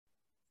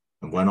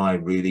when I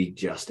really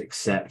just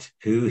accept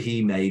who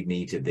he made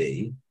me to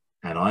be,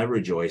 and I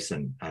rejoice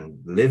and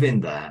live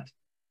in that,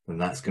 then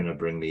that's going to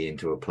bring me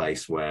into a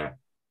place where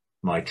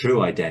my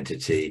true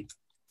identity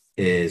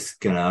is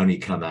going to only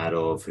come out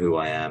of who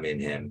I am in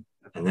him.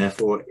 And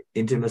therefore,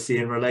 intimacy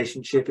and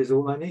relationship is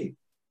all I need.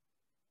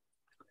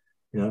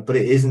 But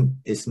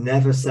it's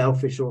never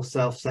selfish or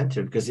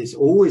self-centered, because it's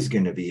always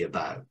going to be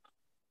about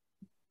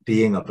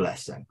being a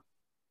blessing.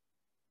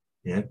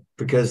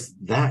 Because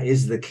that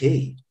is the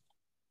key.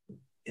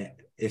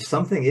 If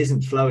something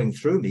isn't flowing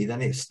through me,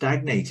 then it's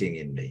stagnating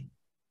in me.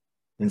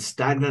 And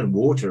stagnant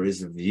water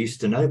is of use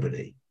to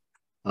nobody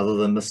other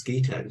than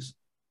mosquitoes.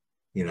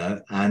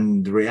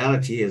 And the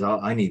reality is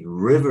I need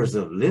rivers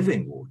of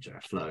living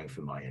water flowing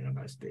from my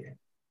innermost being,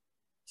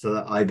 so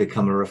that I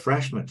become a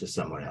refreshment to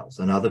someone else,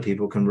 and other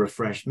people can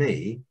refresh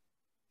me,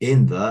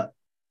 in that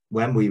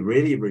when we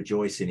really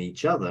rejoice in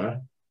each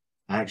other,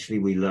 actually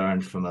we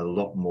learn from a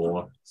lot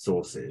more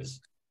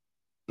sources.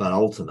 But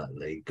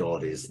ultimately,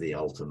 God is the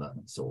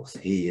ultimate source.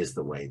 He is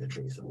the way, the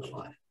truth, and the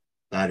life.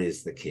 That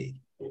is the key.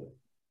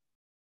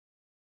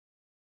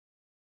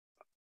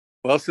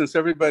 Well, since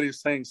everybody's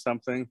saying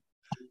something,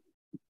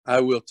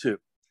 I will too.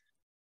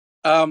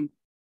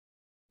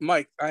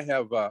 Mike, I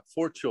have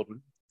 4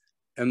 children,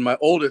 and my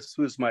oldest,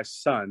 who is my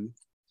son,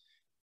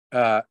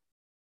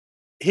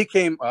 he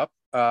came up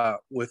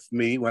with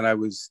me when I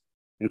was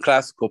in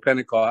classical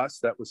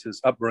Pentecost. That was his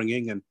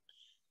upbringing, and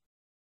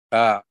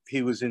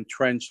he was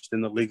entrenched in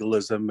the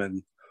legalism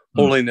and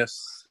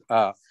holiness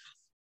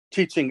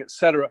teaching,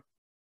 etc.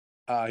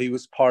 He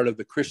was part of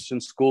the Christian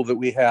school that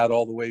we had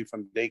all the way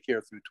from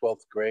daycare through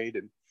 12th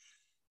grade,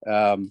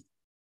 and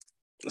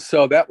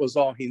so that was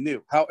all he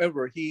knew.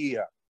 However, he,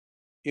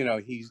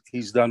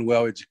 he's done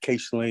well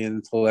educationally and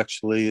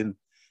intellectually, and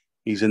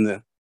he's in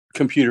the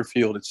computer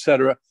field,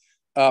 etc.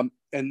 And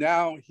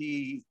now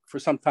he, for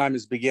some time,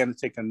 has began to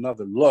take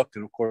another look.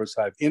 And of course,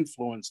 I've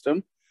influenced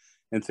him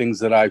in things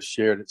that I've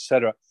shared,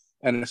 etc.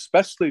 And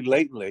especially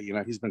lately,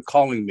 he's been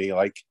calling me.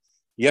 Like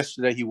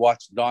yesterday, he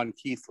watched Don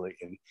Keithley,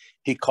 and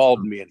he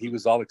called me, and he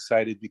was all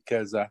excited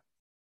because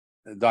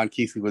Don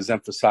Keithley was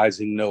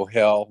emphasizing no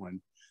hell,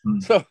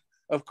 and so.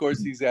 Of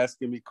course, he's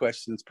asking me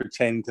questions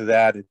pertaining to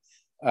that. And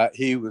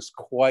he was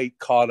quite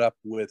caught up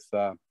with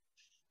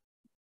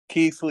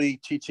Keithley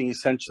teaching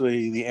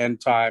essentially the end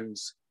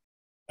times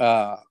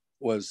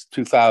was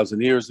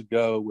 2,000 years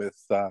ago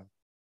with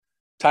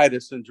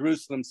Titus in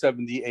Jerusalem,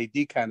 70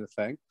 AD kind of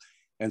thing.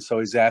 And so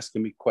he's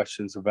asking me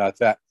questions about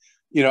that.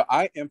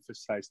 I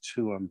emphasize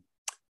to him,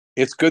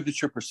 it's good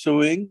that you're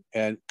pursuing,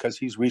 and because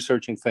he's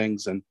researching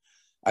things. And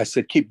I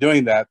said, keep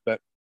doing that. But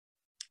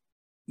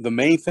the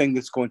main thing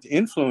that's going to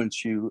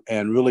influence you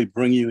and really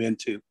bring you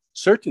into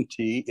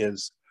certainty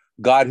is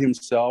God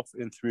himself,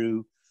 and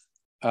through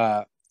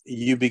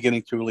you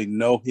beginning to really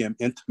know him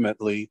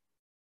intimately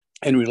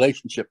in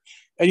relationship.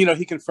 And,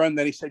 he confirmed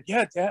that. He said,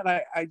 yeah, Dad,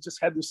 I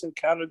just had this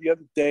encounter the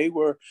other day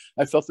where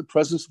I felt the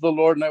presence of the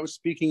Lord and I was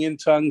speaking in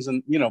tongues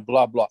and,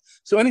 blah, blah.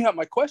 So anyhow,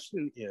 my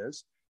question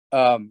is,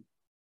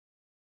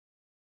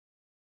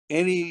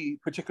 any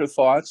particular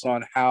thoughts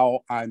on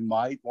how I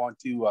might want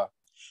to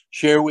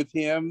share with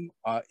him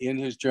in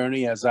his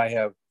journey as I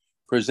have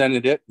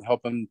presented it, and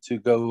help him to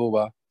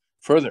go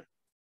further?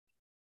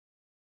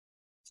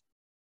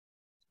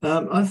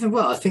 I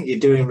think you're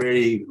doing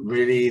really,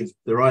 really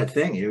the right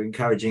thing. You're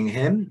encouraging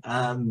him.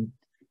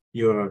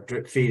 You're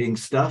drip feeding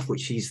stuff,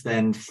 which he's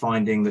then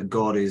finding that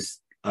God is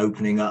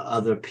opening up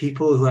other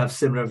people who have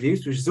similar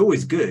views, which is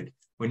always good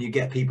when you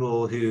get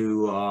people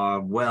who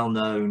are well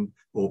known,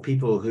 or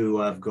people who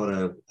have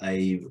got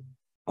a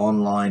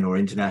online or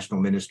international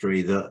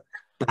ministry that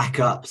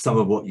back up some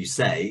of what you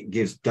say.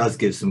 Does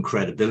give some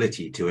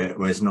credibility to it,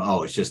 where it's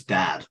not, it's just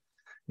Dad,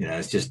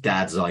 it's just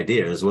Dad's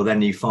ideas. Well,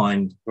 then you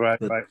find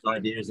that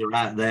ideas are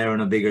out there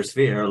in a bigger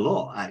sphere, a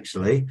lot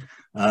actually,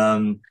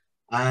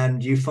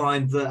 and you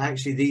find that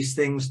actually these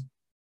things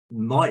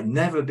might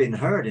never been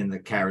heard in the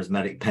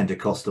charismatic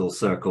Pentecostal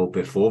circle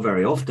before,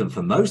 very often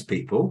for most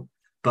people,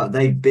 but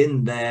they've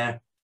been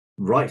there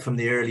right from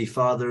the early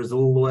fathers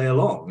all the way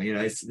along.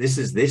 This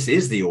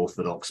is the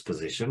orthodox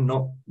position,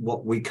 not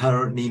what we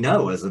currently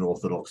know as an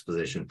orthodox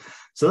position.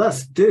 So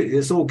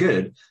it's all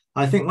good.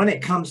 I think when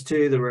it comes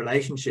to the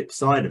relationship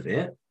side of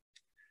it,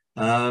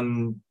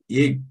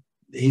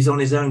 he's on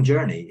his own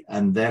journey,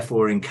 and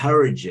therefore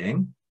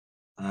encouraging,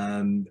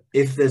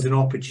 if there's an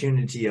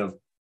opportunity of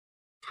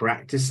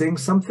practicing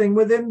something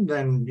with him,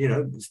 then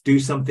do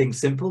something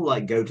simple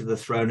like go to the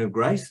throne of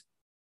grace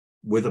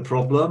with a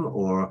problem,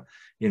 or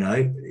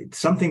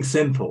something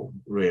simple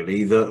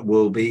really that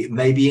will be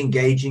maybe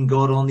engaging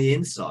God on the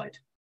inside.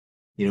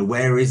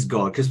 Where is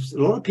God? Because a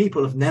lot of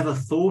people have never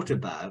thought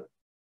about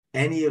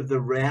any of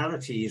the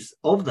realities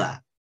of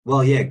that.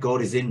 Well, yeah,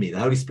 God is in me, the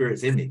Holy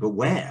Spirit's in me, but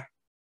where?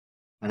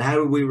 And how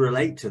do we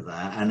relate to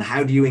that? And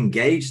how do you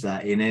engage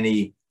that in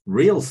any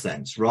real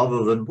sense,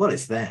 rather than, well,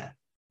 it's there.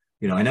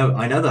 I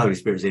know the Holy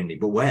Spirit's in me,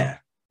 but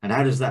where? And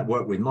how does that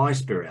work with my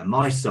spirit and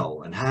my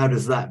soul? And how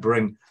does that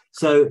bring?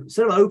 So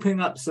sort of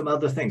opening up some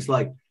other things,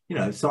 like, You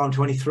know, Psalm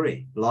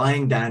 23,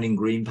 lying down in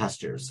green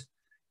pastures.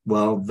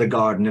 Well, the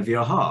garden of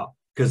your heart,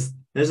 because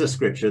there's a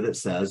scripture that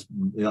says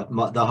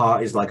the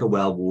heart is like a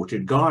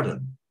well-watered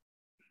garden.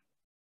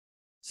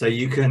 So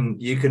you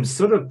can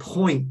sort of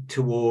point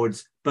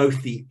towards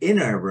both the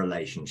inner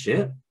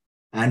relationship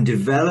and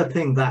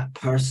developing that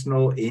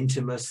personal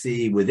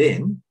intimacy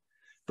within,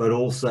 but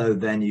also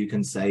then you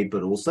can say,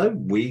 but also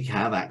we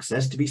have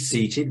access to be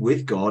seated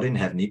with God in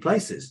heavenly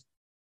places.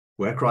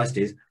 Where Christ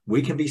is,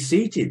 we can be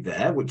seated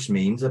there, which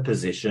means a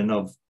position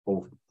of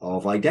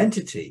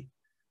identity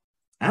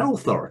and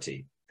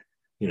authority,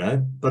 you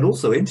know, but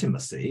also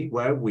intimacy,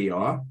 where we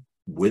are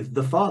with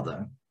the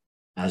Father.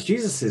 As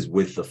Jesus is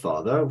with the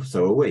Father,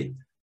 so are we.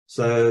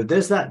 So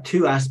there's that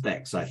two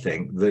aspects, I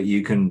think, that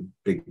you can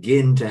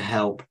begin to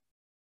help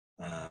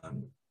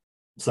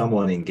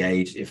someone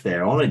engage if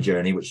they're on a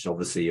journey, which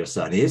obviously your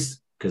son is,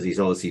 because he's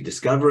obviously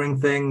discovering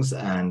things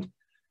and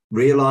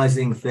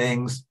realizing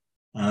things.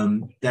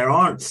 There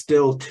aren't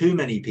still too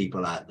many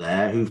people out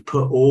there who've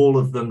put all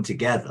of them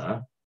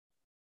together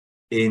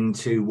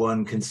into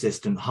one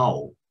consistent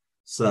whole.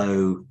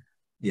 So,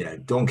 you know,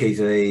 Don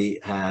Quixote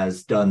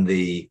has done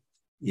the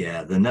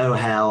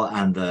know-how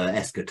and the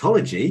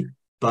eschatology,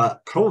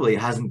 but probably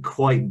hasn't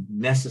quite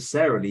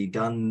necessarily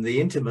done the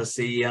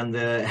intimacy and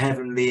the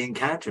heavenly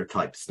encounter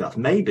type stuff.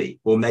 Maybe,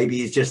 or maybe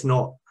he's just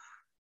not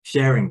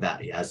sharing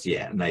that as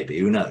yet. Maybe,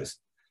 who knows?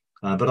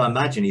 But I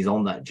imagine he's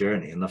on that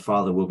journey, and the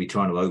Father will be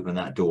trying to open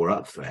that door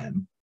up for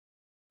him,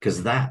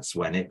 because that's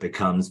when it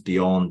becomes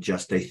beyond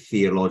just a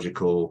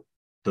theological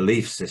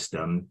belief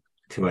system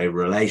to a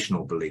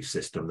relational belief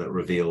system that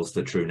reveals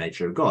the true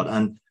nature of God.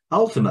 And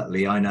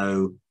ultimately, I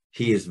know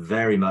he is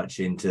very much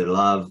into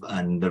love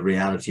and the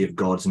reality of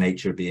God's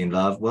nature being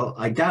love. Well,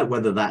 I doubt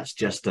whether that's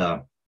just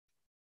an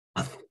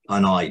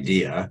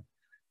idea.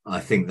 I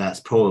think that's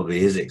probably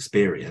his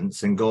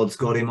experience, and God's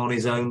got him on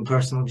his own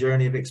personal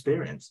journey of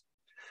experience.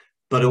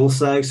 But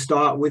also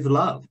start with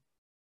love.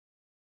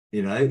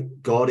 You know,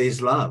 God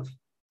is love.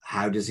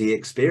 How does he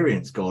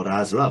experience God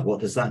as love? What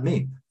does that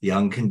mean? The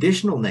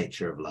unconditional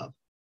nature of love,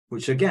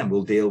 which again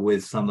will deal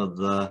with some of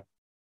the,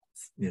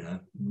 you know,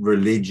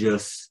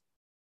 religious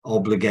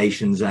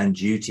obligations and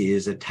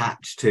duties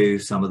attached to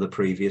some of the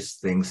previous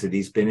things that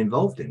he's been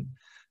involved in.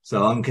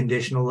 So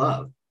unconditional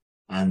love,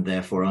 and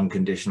therefore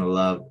unconditional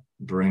love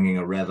bringing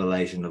a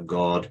revelation of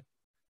God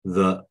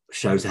that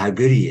shows how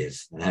good he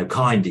is and how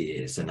kind he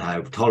is and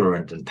how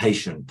tolerant and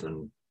patient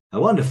and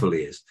how wonderful he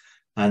is.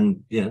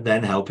 And, you know,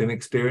 then help him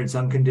experience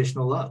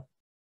unconditional love,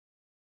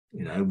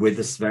 you know, with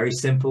this very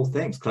simple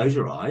things. Close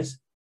your eyes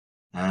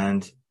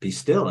and be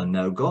still and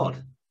know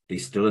God. Be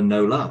still and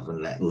know love,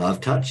 and let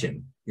love touch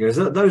him. You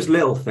know, those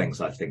little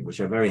things, I think, which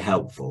are very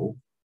helpful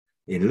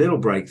in little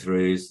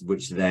breakthroughs,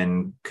 which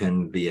then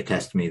can be a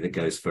testimony that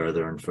goes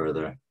further and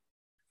further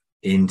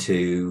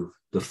into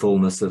the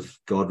fullness of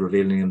God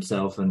revealing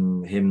himself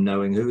and him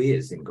knowing who he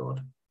is in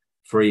God,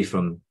 free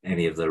from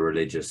any of the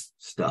religious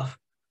stuff,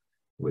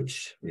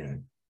 which, you know,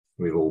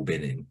 we've all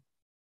been in.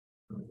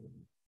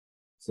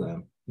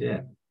 So,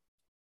 yeah.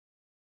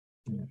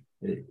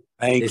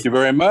 Thank you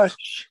very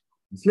much.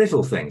 It's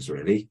little things,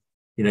 really.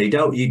 You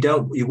know,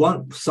 you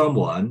want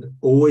someone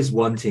always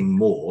wanting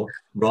more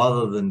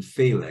rather than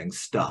feeling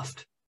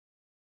stuffed.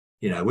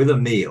 You know, with a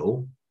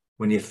meal,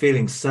 when you're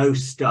feeling so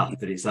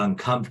stuffed that it's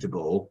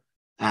uncomfortable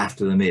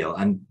after the meal,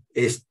 and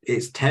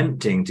it's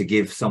tempting to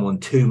give someone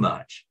too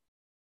much.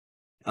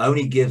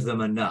 Only give them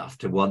enough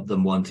to want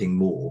them wanting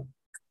more,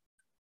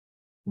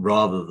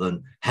 rather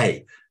than,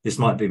 hey, this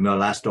might be my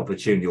last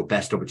opportunity or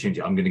best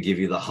opportunity, I'm going to give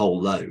you the whole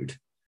load,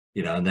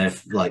 you know, and they're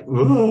like,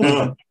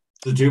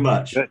 it's too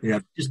much, you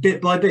know, just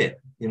bit by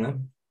bit, you know.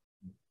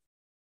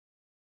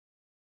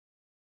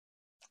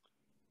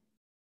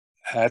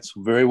 That's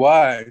very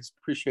wise.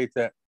 Appreciate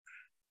that.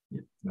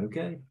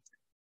 Okay.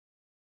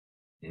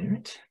 All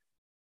right.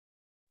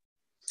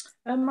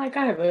 Mike,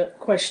 I have a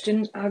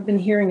question. I've been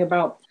hearing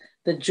about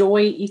the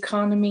joy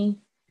economy,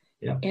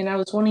 and I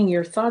was wanting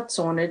your thoughts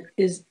on it.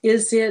 Is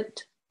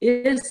it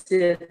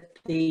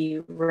the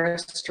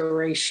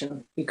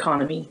restoration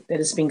economy that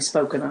is being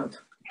spoken of?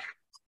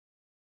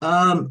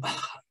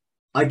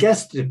 I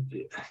guess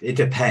it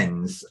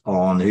depends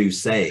on who's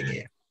saying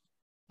it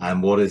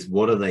and what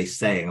are they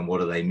saying and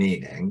what are they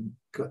meaning.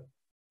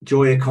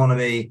 Joy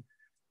economy,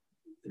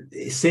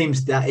 it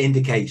seems that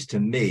indicates to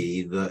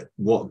me that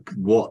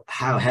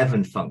how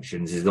heaven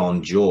functions is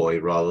on joy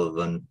rather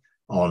than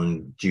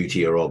on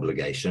duty or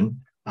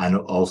obligation, and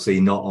also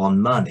not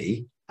on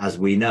money as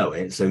we know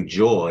it. So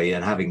joy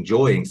and having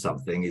joy in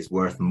something is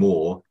worth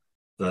more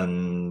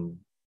than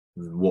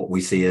what we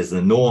see as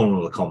the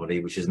normal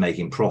economy, which is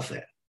making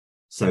profit.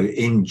 So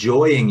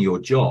enjoying your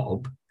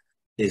job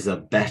is a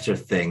better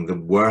thing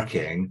than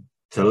working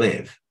to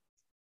live.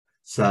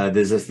 So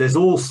there's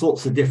all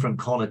sorts of different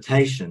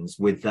connotations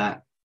with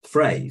that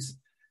phrase.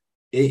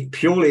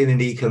 Purely in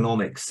an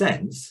economic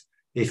sense,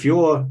 if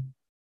you're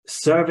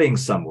serving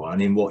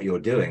someone in what you're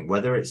doing,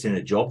 whether it's in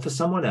a job for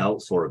someone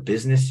else or a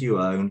business you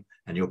own,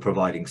 and you're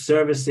providing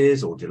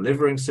services or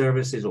delivering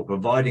services or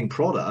providing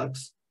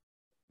products,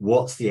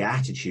 what's the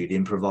attitude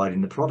in providing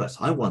the products?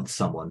 I want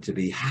someone to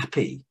be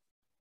happy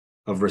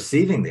of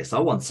receiving this. I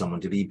want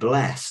someone to be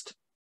blessed.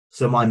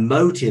 So my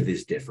motive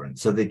is different.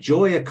 So the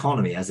joy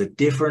economy has a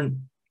different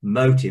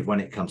motive when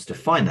it comes to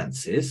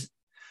finances.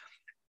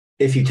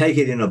 If you take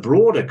it in a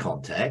broader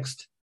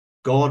context,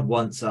 God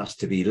wants us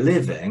to be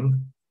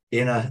living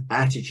in an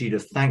attitude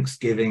of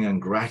thanksgiving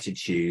and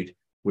gratitude,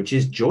 which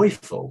is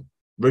joyful.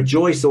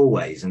 Rejoice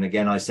always. And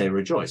again, I say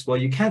rejoice. Well,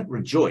 you can't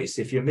rejoice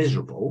if you're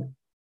miserable,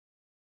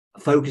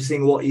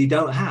 focusing what you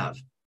don't have.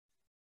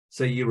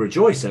 So you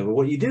rejoice over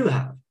what you do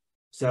have.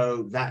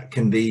 So that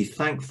can be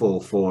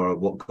thankful for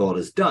what God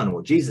has done,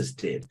 what Jesus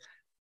did,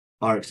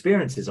 our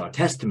experiences, our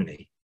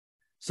testimony.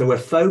 So we're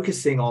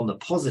focusing on the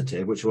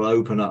positive, which will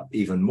open up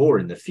even more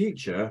in the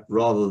future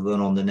rather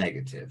than on the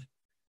negative.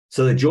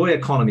 So the joy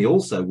economy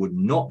also would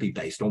not be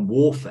based on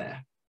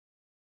warfare.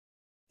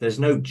 There's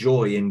no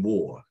joy in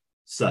war.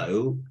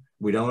 So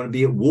we don't want to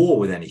be at war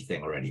with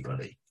anything or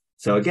anybody.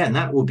 So again,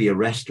 that will be a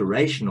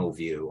restorational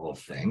view of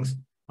things.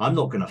 I'm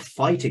not going to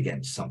fight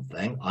against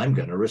something. I'm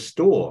going to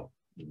restore,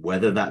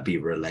 whether that be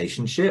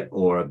relationship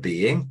or a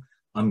being.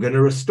 I'm going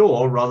to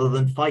restore rather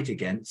than fight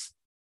against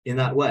in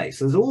that way.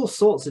 So there's all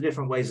sorts of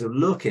different ways of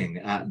looking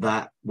at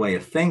that way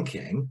of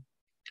thinking,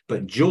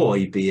 but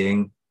joy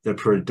being the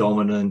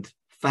predominant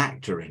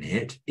factor in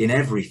it, in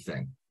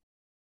everything.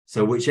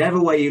 So whichever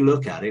way you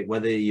look at it,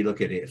 whether you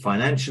look at it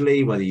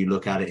financially, whether you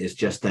look at it as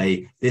just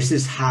this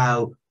is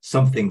how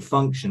something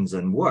functions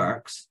and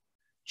works,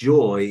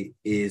 joy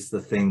is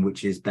the thing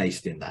which is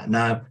based in that.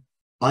 Now,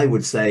 I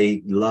would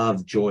say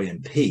love, joy,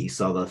 and peace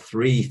are the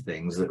three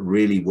things that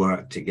really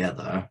work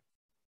together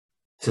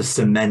to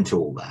cement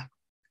all that.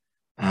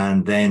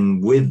 And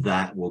then with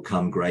that will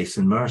come grace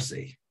and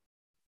mercy.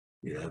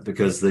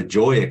 Because the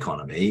joy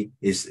economy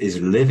is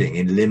living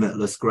in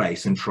limitless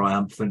grace and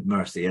triumphant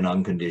mercy and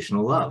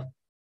unconditional love.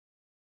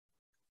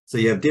 So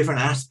you have different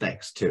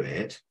aspects to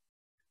it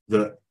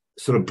that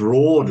sort of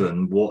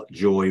broaden what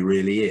joy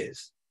really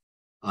is.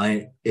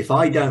 If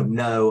I don't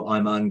know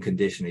I'm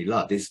unconditionally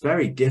loved, it's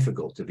very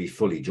difficult to be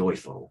fully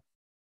joyful,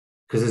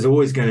 because there's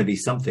always going to be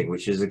something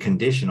which is a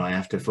condition I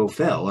have to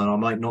fulfill, and I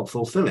might not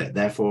fulfill it.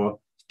 Therefore,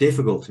 it's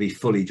difficult to be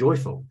fully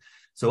joyful.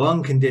 So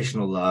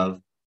unconditional love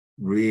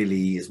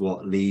really is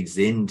what leads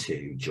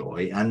into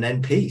joy, and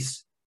then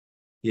peace.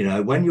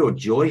 When you're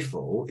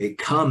joyful, it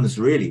comes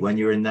really when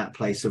you're in that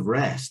place of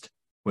rest,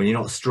 when you're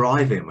not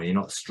striving, when you're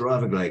not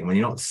struggling, when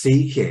you're not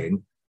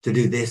seeking to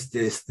do this,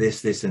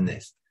 and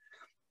this,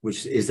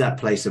 which is that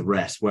place of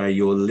rest where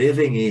you're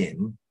living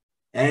in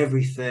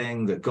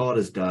everything that God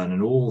has done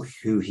and all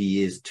who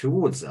he is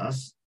towards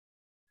us,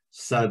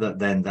 so that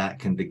then that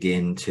can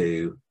begin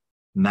to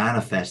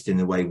manifest in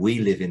the way we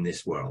live in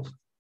this world.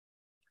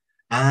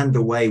 And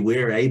the way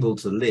we're able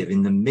to live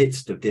in the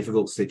midst of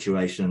difficult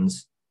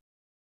situations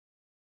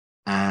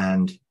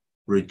and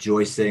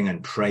rejoicing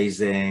and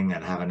praising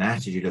and have an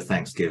attitude of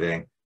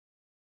thanksgiving,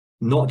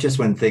 not just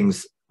when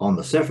things on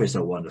the surface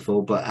are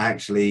wonderful, but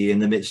actually in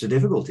the midst of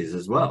difficulties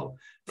as well.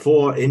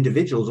 For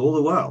individuals, all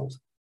the world.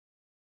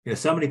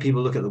 So many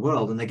people look at the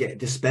world and they get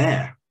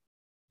despair.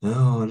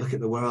 Oh, look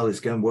at the world, it's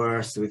going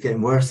worse. We're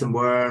getting worse and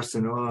worse.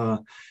 And,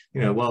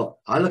 well,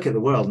 I look at the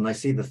world and I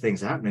see the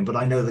things happening, but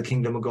I know the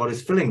kingdom of God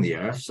is filling the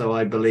earth. So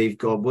I believe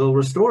God will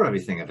restore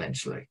everything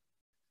eventually.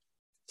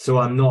 So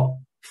I'm not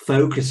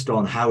focused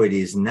on how it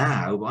is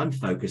now, but I'm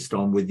focused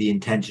on with the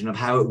intention of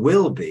how it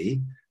will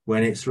be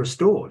when it's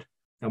restored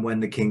and when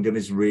the kingdom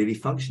is really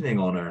functioning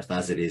on earth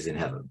as it is in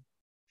heaven.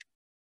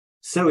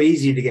 So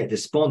easy to get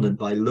despondent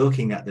by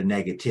looking at the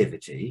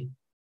negativity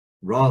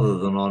rather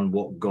than on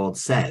what God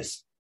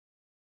says.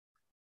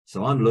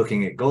 So I'm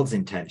looking at God's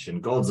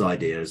intention, God's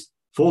ideas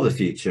for the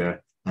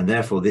future, and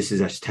therefore this is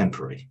just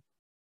temporary.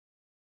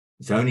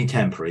 It's only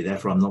temporary.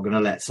 Therefore, I'm not going to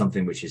let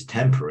something which is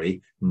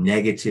temporary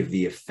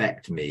negatively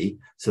affect me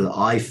so that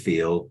I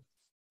feel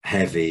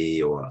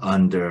heavy or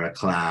under a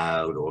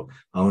cloud or,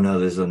 oh no,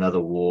 there's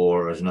another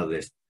war or there's another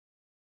this.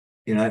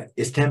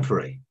 It's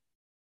temporary.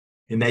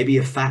 It may be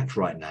a fact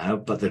right now,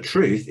 but the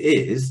truth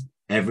is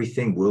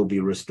everything will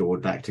be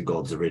restored back to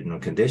God's original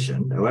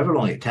condition, however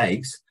long it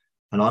takes.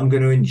 And I'm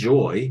going to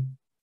enjoy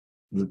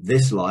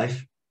this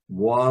life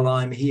while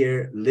I'm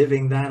here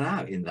living that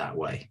out in that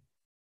way.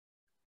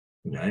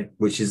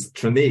 Which is,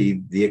 for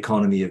me, the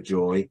economy of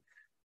joy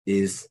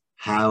is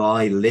how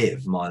I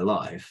live my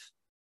life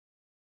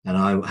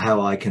and how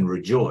I can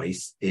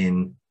rejoice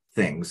in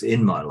things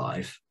in my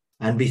life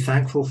and be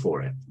thankful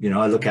for it.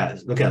 I look out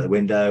the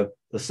window,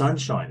 the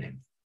sun's shining.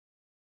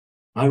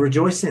 I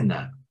rejoice in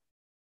that.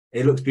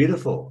 It looks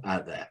beautiful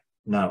out there.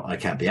 No, I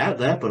can't be out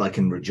there, but I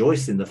can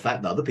rejoice in the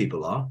fact that other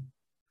people are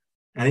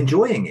and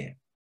enjoying it.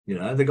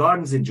 The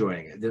garden's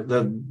enjoying it.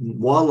 The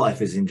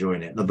wildlife is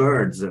enjoying it. The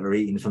birds that are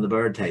eating from the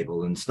bird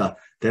table and stuff,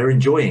 they're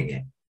enjoying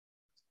it,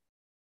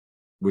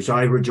 which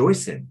I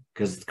rejoice in,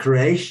 because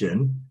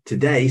creation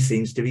today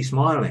seems to be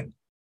smiling.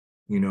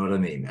 You know what I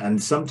mean?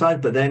 And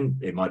sometimes, but then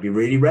it might be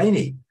really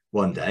rainy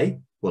one day.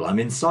 Well, I'm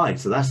inside,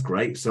 so that's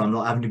great. So I'm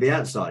not having to be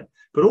outside.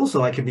 But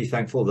also I can be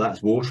thankful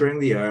that's watering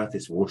the earth,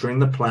 it's watering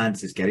the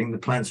plants, it's getting the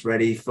plants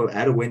ready for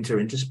out of winter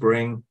into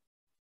spring.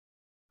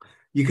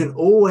 You can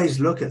always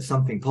look at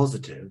something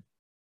positive.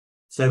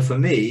 So for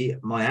me,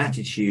 my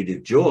attitude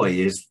of joy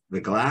is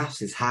the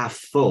glass is half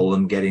full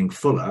and getting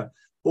fuller,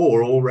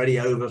 or already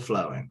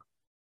overflowing,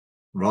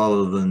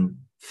 rather than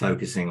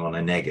focusing on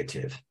a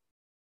negative.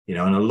 You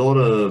know, and a lot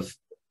of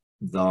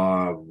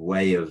our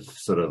way of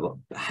sort of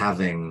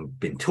having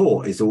been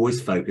taught is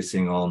always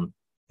focusing on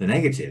the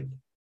negative,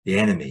 the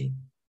enemy,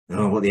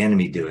 what the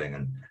enemy doing,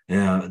 and, you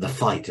know, the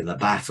fight and the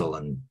battle,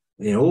 and,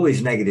 you know, all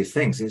these negative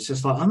things. It's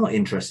just like, I'm not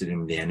interested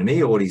in the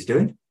enemy or what he's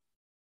doing.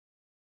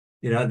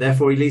 You know,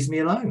 therefore he leaves me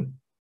alone.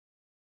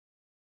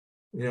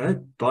 You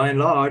know, by and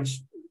large,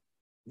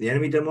 the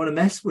enemy doesn't want to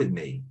mess with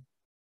me,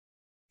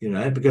 you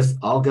know, because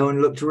I'll go and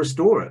look to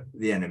restore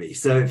the enemy.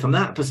 So from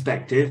that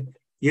perspective,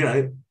 you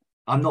know,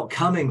 I'm not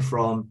coming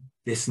from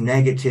this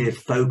negative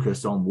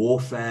focus on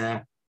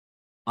warfare.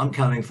 I'm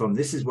coming from,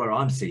 this is where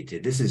I'm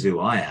seated. This is who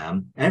I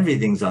am.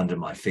 Everything's under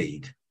my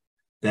feet.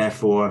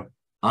 Therefore,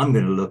 I'm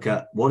going to look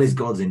at what is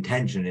God's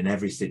intention in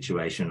every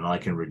situation, and I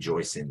can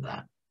rejoice in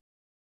that.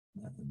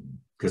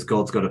 Because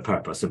God's got a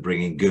purpose of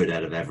bringing good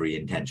out of every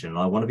intention, and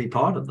I want to be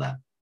part of that.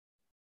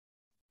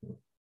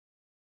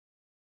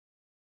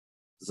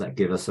 Does that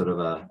give us sort of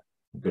a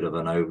bit of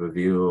an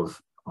overview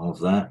of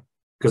that?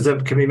 Because there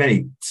can be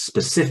many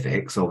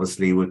specifics,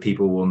 obviously, where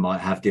people might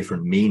have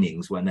different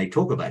meanings when they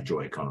talk about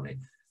joy economy.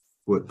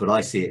 But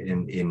I see it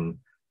in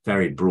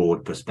very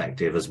broad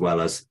perspective, as well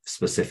as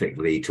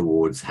specifically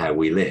towards how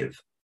we live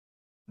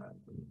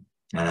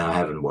and how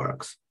heaven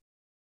works.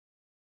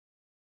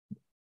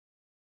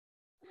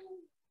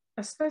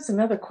 I suppose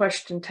another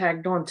question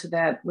tagged on to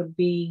that would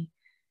be,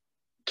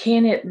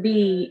 can it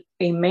be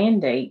a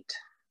mandate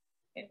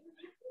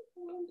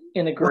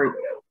in a group?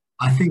 Well,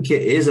 I think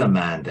it is a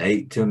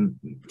mandate to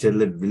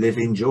live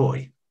in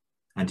joy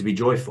and to be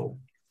joyful.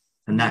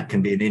 And that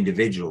can be an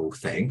individual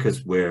thing,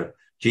 because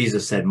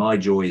Jesus said, my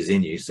joy is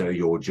in you, so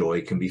your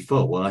joy can be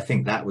full. Well, I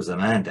think that was a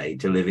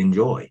mandate to live in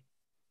joy.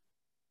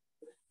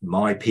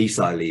 My peace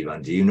I leave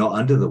unto you, not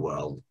unto the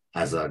world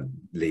as I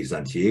leaves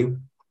unto you.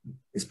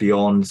 It's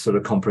beyond sort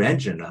of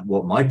comprehension.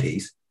 What my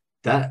peace,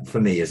 that for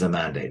me is a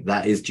mandate.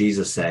 That is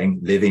Jesus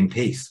saying, live in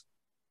peace.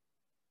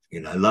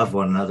 You know, love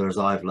one another as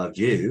I've loved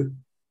you.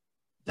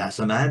 That's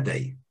a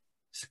mandate.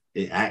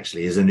 It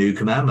actually is a new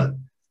commandment,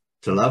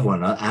 to love one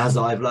another as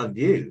I've loved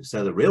you.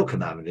 So the real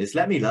commandment is,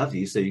 let me love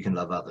you so you can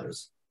love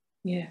others.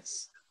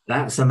 Yes.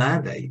 That's a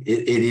mandate.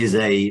 It is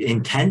a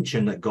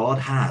intention that God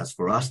has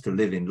for us to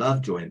live in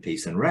love, joy, and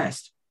peace and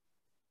rest.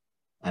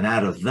 And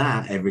out of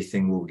that,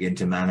 everything will begin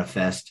to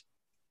manifest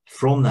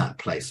from that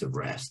place of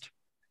rest.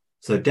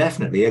 So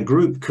definitely a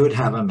group could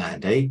have a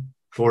mandate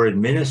for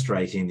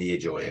administrating the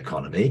joy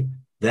economy,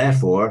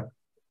 therefore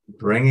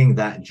bringing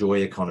that joy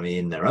economy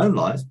in their own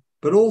lives,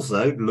 but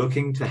also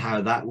looking to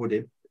how that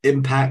would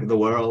impact the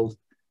world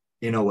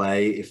in a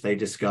way if they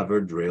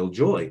discovered real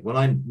joy. Well,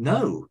 I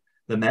know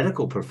the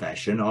medical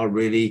profession are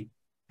really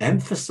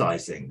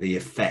emphasizing the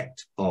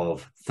effect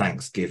of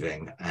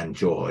thanksgiving and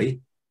joy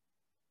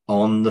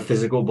on the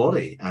physical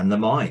body and the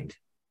mind,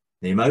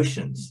 the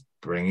emotions,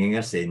 bringing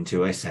us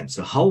into a sense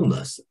of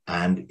wholeness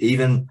and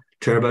even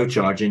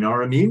turbocharging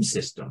our immune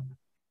system,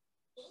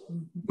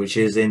 which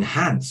is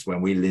enhanced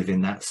when we live in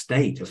that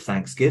state of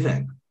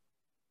thanksgiving.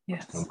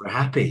 Yes. And we're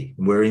happy,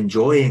 we're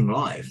enjoying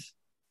life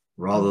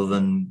rather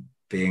than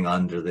being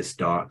under this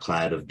dark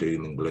cloud of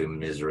doom and gloom and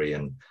misery,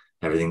 and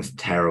everything's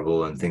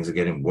terrible and things are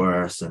getting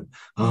worse, and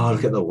oh,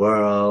 look at the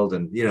world,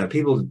 and you know,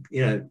 people,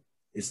 you know,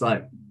 it's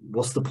like,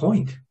 what's the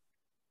point?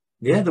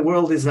 Yeah, the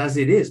world is as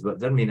it is, but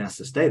doesn't mean it has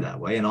to stay that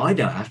way, and I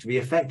don't have to be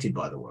affected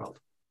by the world.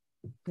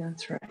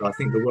 That's right. So I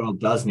think the world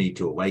does need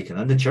to awaken,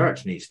 and the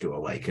church needs to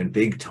awaken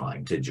big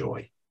time to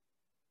joy,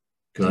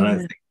 because I don't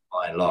think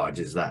by and large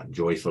is that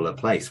joyful a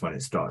place when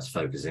it starts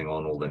focusing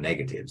on all the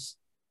negatives,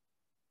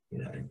 you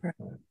know.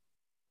 Right.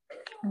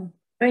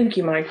 Thank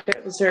you, Mike.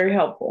 That was very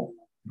helpful.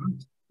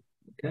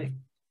 Okay.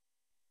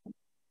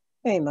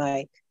 Hey,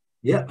 Mike.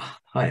 Yeah.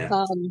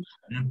 Hiya.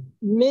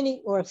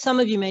 Many, or some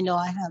of you may know,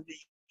 I have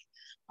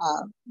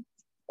a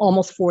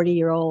almost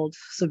 40-year-old,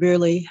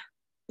 severely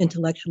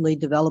intellectually,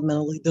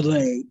 developmentally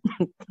delayed,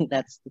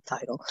 that's the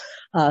title,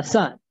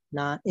 son,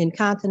 not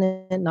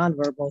incontinent,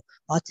 nonverbal,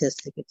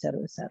 autistic, et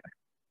cetera, et cetera.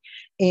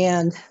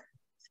 And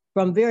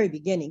from very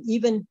beginning,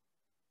 even,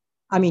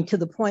 I mean, to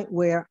the point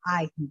where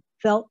I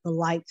felt the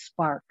light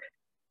spark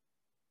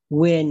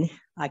when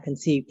I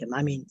conceived him.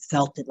 I mean,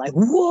 felt it like,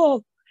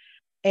 whoa.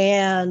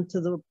 And to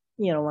the,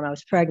 you know, when I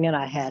was pregnant,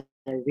 I had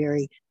a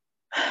very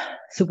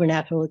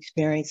supernatural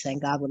experience, saying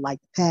God would like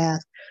to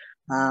pass.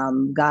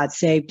 God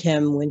saved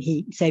him when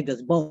he saved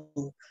us both.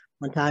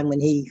 One time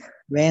when he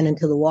ran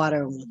into the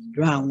water and was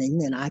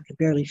drowning and I could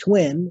barely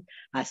swim,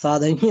 I saw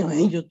the, you know,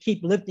 angels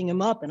keep lifting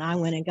him up, and I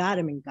went and got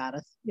him and got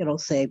us, you know,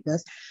 saved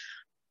us.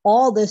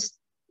 All this,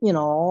 you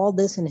know, all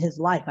this in his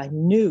life, I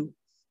knew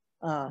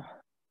God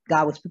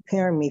was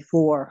preparing me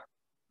for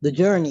the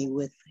journey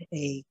with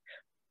a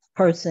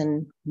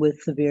person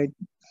with severe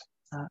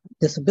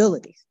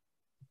disabilities.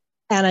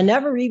 And I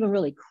never even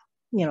really,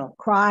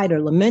 cried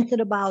or lamented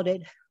about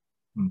it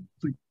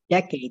for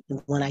decades.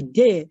 And when I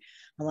did,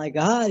 I'm like,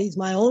 God, he's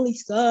my only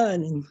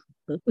son. And,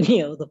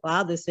 the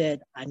father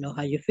said, I know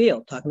how you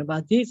feel, talking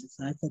about Jesus.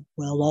 And I said,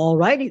 well, all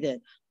righty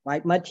then.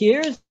 Wipe my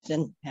tears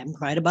and haven't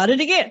cried about it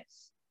again.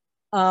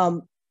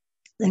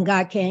 Then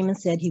God came and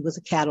said he was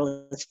a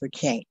catalyst for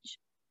change.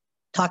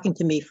 Talking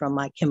to me from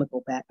my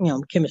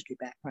chemistry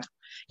background.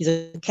 He's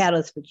a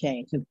catalyst for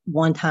change. And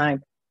one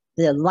time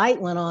the light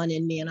went on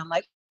in me and I'm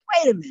like,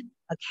 wait a minute,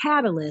 a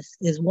catalyst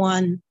is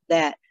one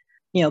that,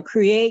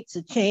 creates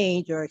a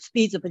change or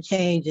speeds up a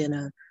change in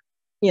a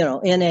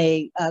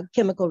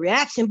chemical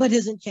reaction, but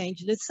isn't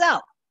changing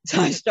itself. So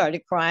I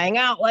started crying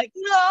out like,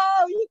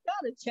 no, you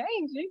got to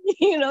change it.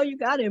 You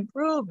got to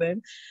improve it.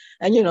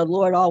 And, the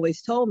Lord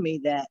always told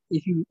me that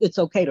it's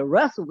okay to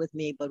wrestle with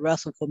me, but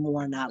wrestle for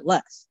more, not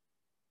less.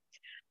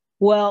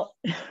 Well,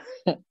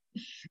 it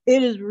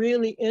is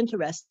really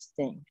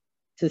interesting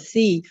to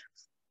see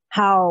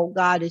how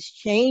God is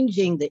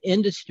changing the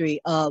industry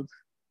of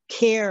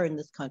care in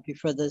this country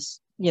for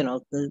this,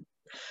 the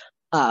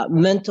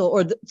mental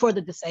or for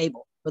the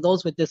disabled, for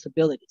those with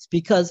disabilities,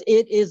 because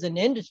it is an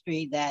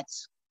industry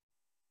that's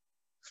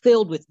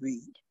filled with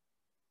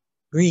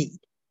greed.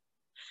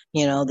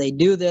 They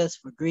do this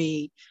for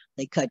greed.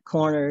 They cut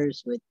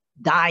corners with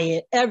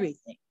diet,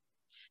 everything.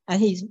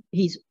 And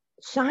he's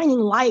shining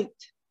light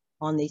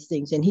on these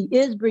things, and he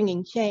is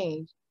bringing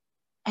change.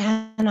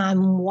 And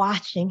I'm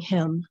watching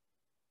him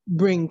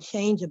bring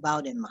change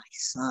about in my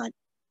son.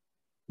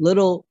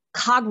 Little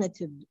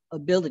cognitive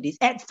abilities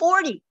at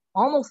 40,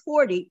 almost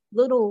 40,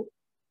 little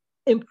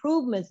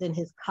improvements in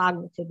his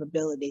cognitive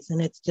abilities.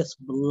 And it's just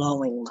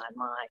blowing my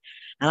mind.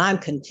 And I'm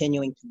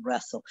continuing to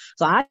wrestle.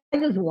 So I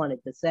just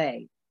wanted to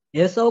say,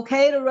 it's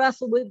okay to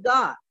wrestle with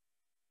God.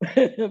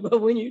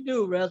 But when you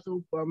do,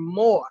 wrestle for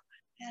more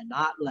and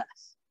not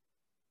less.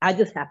 I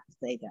just have to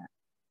say that.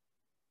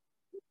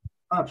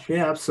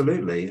 Yeah,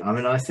 absolutely. I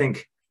mean, I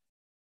think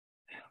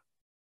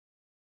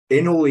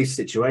in all these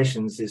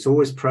situations, it's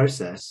always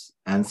process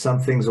and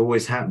something's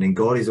always happening.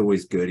 God is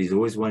always good. He's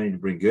always wanting to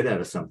bring good out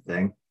of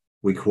something.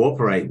 We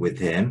cooperate with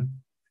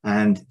him.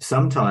 And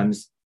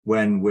sometimes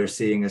when we're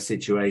seeing a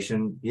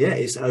situation,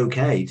 it's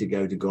okay to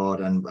go to God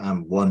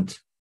and want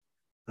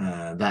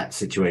that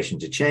situation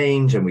to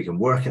change. And we can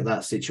work at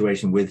that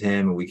situation with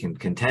him and we can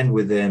contend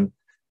with him.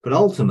 But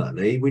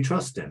ultimately, we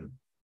trust him.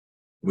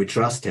 We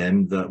trust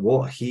him that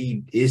what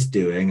he is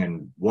doing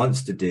and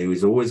wants to do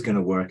is always going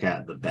to work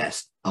out the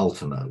best,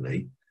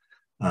 ultimately.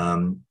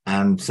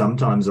 And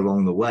sometimes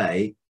along the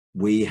way,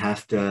 we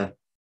have to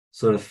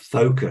sort of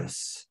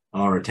focus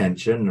our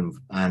attention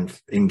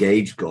and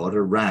engage God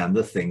around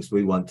the things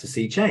we want to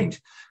see change.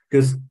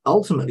 Because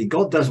ultimately,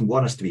 God doesn't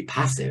want us to be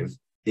passive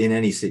in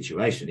any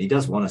situation. He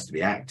does want us to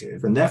be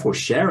active. And therefore,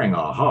 sharing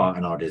our heart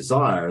and our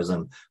desires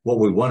and what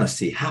we want to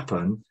see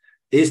happen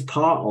is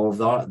part of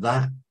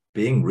that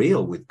being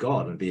real with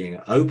God and being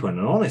open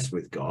and honest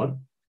with God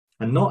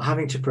and not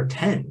having to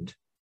pretend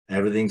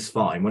everything's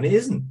fine when it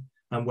isn't.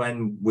 And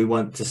when we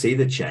want to see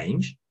the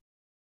change,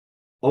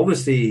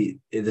 obviously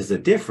there's a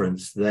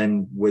difference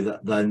then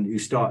you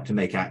start to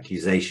make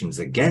accusations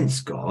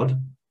against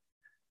God.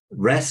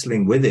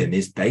 Wrestling with him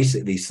is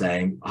basically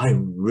saying,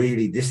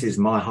 this is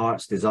my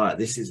heart's desire.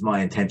 This is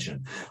my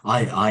intention.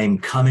 I'm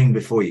coming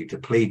before you to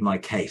plead my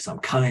case. I'm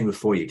coming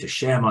before you to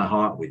share my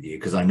heart with you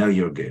because I know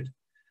you're good.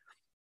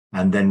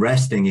 And then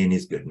resting in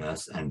his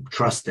goodness and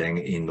trusting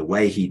in the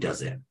way he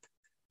does it.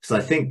 So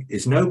I think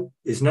it's no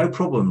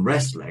problem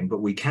wrestling,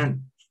 but we can't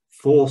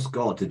force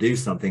God to do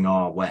something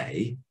our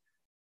way.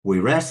 We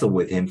wrestle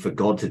with him for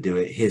God to do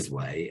it his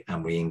way,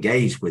 and we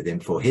engage with him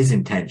for his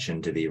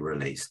intention to be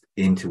released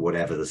into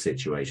whatever the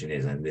situation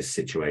is. And this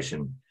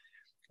situation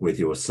with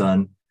your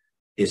son,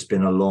 it's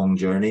been a long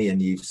journey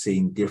and you've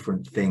seen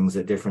different things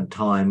at different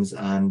times,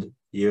 and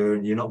you're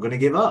not going to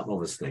give up,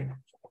 obviously.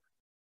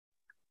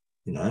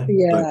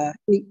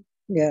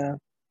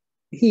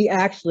 He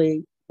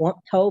actually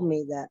told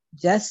me that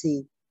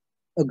Jesse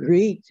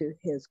agreed to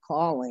his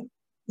calling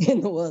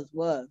in the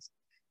was.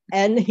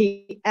 And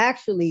he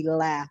actually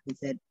laughed and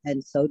said,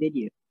 and so did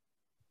you.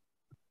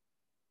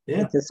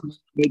 Yeah. It just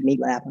made me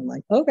laugh. I'm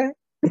like, okay.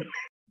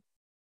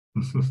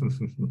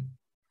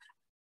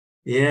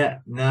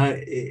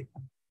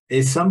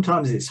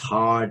 Sometimes it's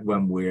hard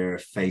when we're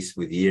faced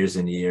with years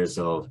and years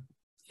of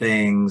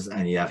things,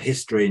 and you have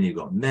history and you've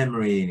got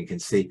memory and you can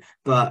see,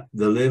 but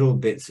the little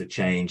bits of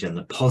change and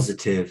the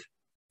positive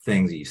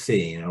things that you've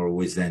seen are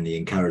always then the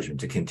encouragement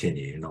to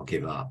continue and not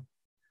give up,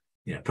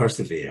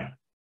 persevere,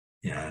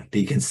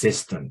 be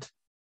consistent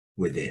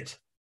with it.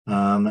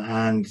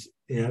 But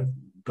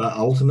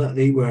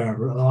ultimately we're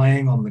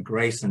relying on the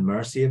grace and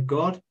mercy of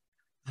God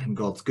and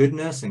God's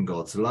goodness and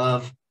God's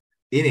love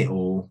in it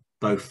all,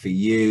 both for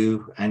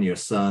you and your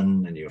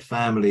son and your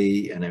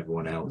family and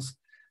everyone else.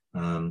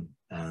 And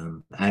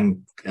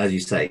as you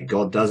say,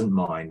 God doesn't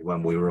mind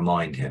when we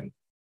remind him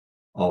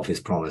of his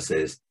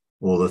promises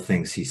or the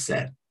things he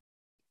said.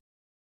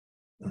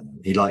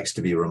 He likes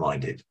to be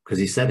reminded because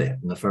he said it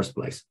in the first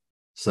place.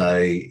 So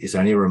it's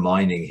only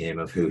reminding him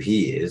of who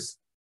he is.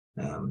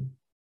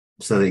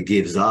 So it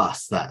gives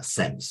us that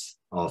sense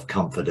of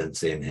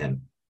confidence in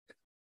him.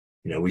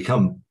 You know, we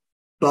come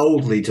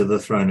boldly to the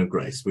throne of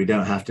grace. We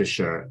don't have to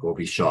shirk or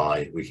be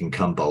shy. We can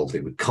come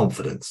boldly with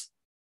confidence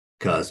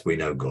because we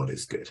know God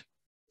is good.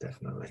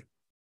 Definitely.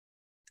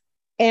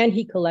 And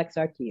he collects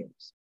our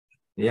tears.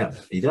 Yeah,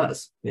 he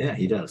does. Yeah,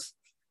 he does.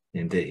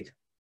 Indeed.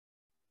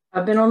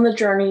 I've been on the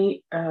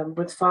journey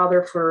with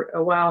Father for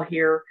a while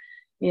here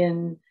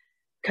in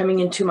coming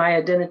into my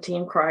identity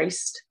in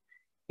Christ.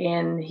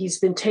 And he's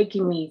been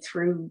taking me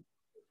through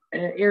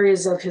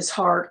areas of his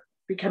heart,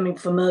 becoming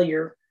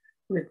familiar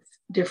with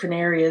different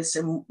areas,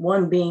 and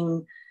one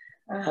being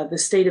the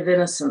state of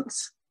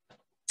innocence.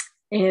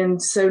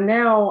 And so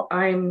now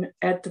I'm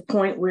at the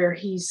point where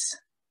he's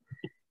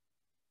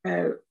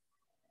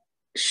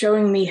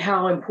showing me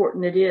how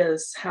important it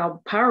is,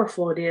 how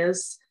powerful it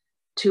is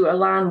to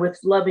align with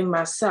loving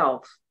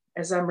myself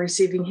as I'm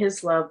receiving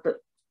his love,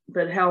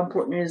 but how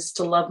important it is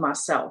to love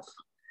myself.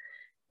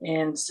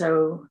 And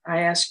so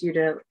I ask you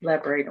to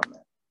elaborate on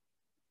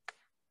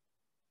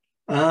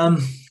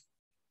that.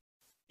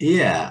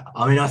 Yeah,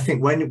 I mean, I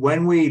think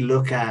when we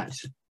look at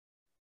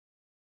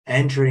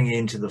entering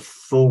into the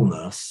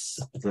fullness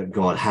that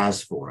God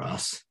has for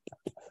us,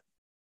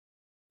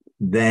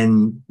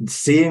 then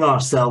seeing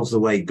ourselves the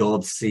way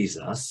God sees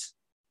us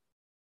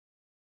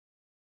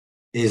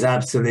is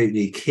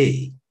absolutely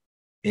key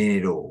in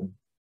it all,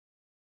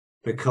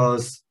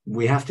 because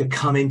we have to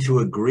come into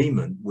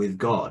agreement with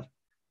God.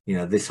 You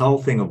know, this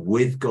whole thing of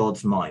with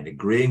God's mind,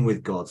 agreeing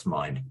with God's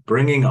mind,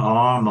 bringing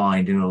our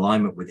mind in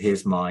alignment with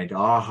his mind,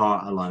 our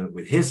heart alignment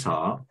with his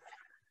heart.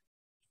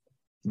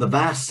 The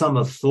vast sum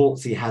of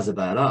thoughts he has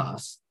about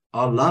us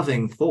are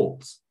loving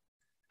thoughts.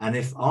 And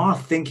if our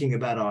thinking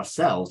about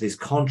ourselves is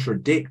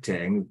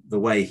contradicting the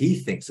way he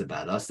thinks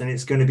about us, then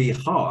it's going to be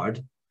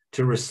hard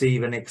to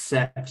receive and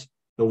accept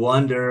the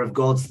wonder of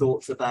God's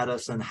thoughts about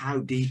us and how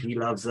deep he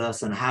loves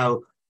us and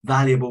how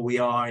valuable we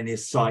are in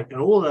his sight and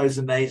all those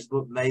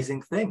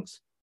amazing things.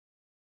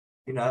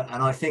 You know,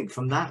 and I think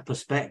from that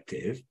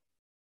perspective,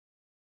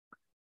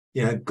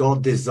 you know,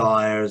 God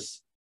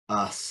desires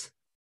us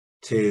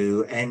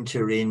to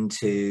enter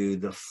into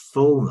the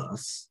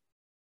fullness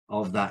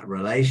of that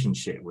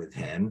relationship with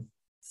him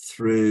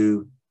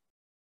through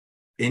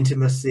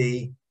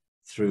intimacy,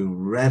 through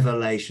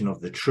revelation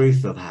of the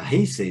truth of how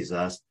he sees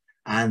us,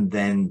 and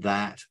then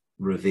that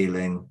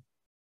revealing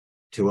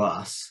to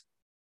us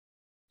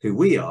who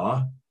we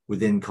are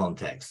within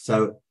context.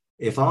 So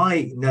if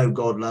I know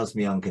God loves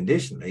me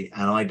unconditionally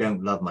and I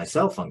don't love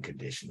myself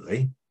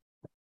unconditionally,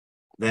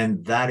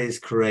 then that is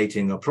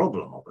creating a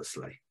problem,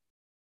 obviously,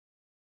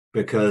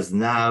 because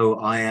now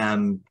I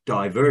am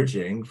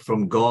diverging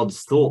from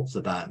God's thoughts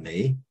about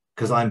me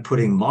because I'm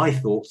putting my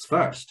thoughts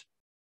first.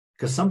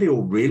 Because some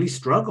people really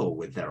struggle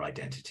with their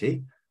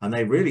identity, and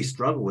they really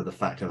struggle with the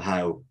fact of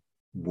how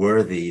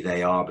worthy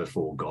they are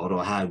before God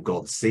or how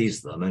God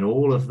sees them and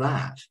all of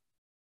that.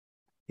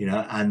 You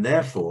know, and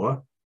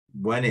therefore,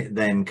 when it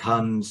then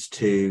comes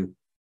to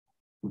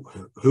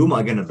who am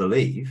I going to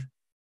believe?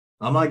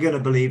 Am I going to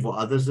believe what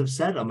others have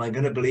said? Am I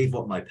going to believe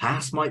what my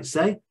past might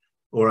say?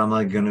 Or am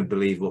I going to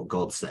believe what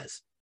God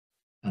says?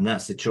 And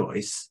that's the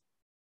choice,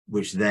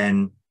 which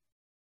then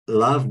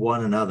love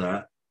one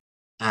another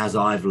as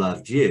I've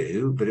loved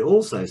you. But it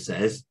also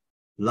says,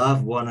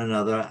 love one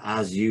another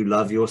as you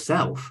love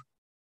yourself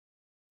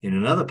in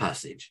another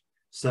passage.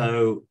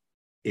 So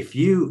if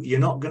you're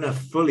not going to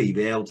fully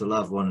be able to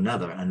love one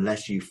another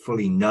unless you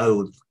fully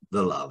know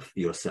the love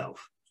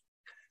yourself.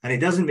 And it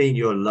doesn't mean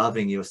you're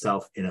loving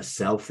yourself in a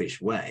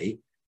selfish way.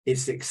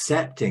 It's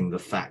accepting the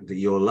fact that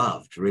you're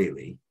loved,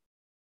 really.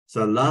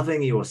 So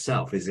loving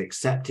yourself is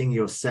accepting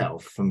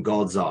yourself from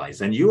God's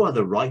eyes. And you are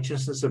the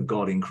righteousness of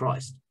God in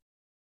Christ.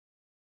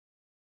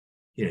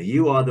 You know,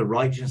 you are the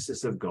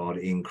righteousness of God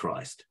in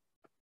Christ.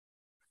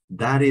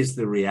 That is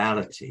the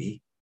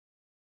reality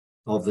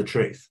of the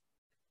truth.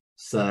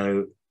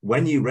 So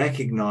when you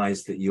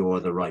recognize that you're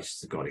the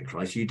righteousness of God in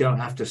Christ, you don't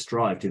have to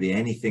strive to be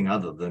anything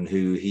other than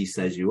who he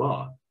says you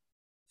are,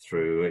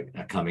 through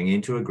coming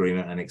into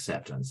agreement and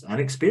acceptance and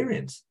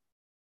experience.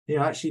 You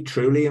know, actually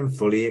truly and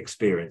fully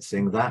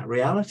experiencing that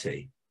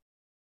reality.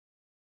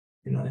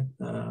 You know,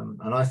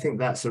 and I think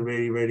that's a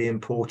really, really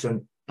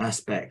important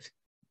aspect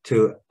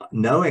to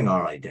knowing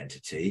our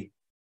identity,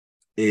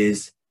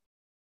 is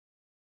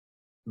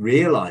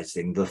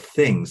realizing the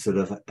things that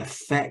have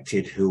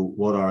affected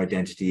what our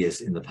identity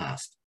is in the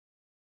past.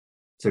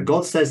 So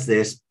God says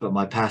this, but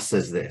my past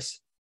says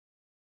this.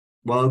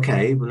 Well,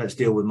 okay, well, let's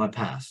deal with my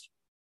past.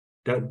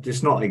 Don't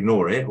just not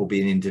ignore it or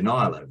being in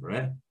denial over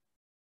it.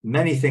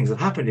 Many things have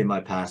happened in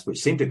my past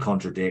which seem to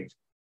contradict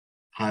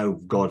how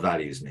God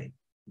values me.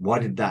 Why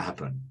did that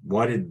happen?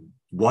 Why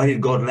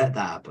did God let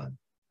that happen?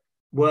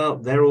 Well,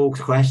 they're all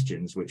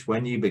questions which,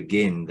 when you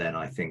begin then,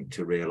 I think,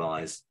 to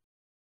realize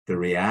the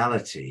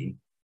reality,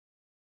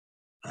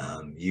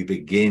 you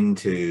begin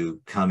to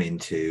come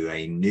into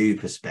a new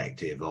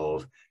perspective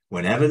of,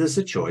 whenever there's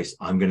a choice,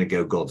 I'm going to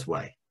go God's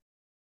way.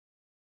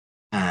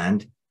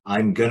 And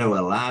I'm going to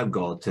allow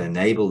God to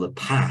enable the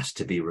past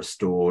to be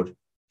restored,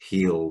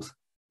 healed,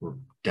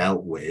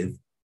 dealt with.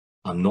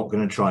 I'm not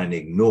going to try and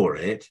ignore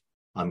it.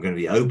 I'm going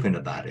to be open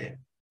about it.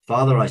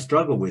 Father, I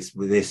struggle with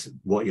this,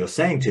 what you're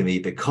saying to me,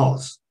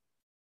 because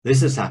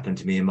this has happened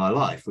to me in my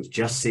life, which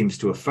just seems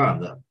to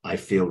affirm that I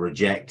feel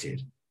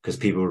rejected because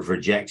people have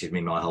rejected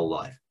me my whole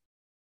life.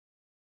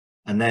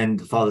 And then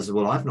the Father says,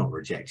 well, I've not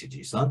rejected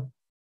you, son.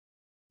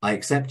 I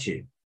accept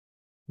you.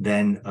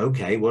 Then,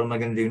 okay, what am I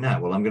going to do now?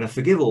 Well, I'm going to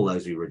forgive all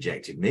those who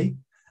rejected me,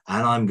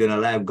 and I'm going to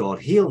allow God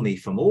heal me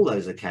from all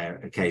those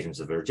occasions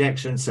of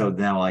rejection, so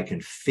now I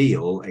can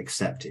feel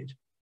accepted.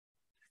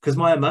 Because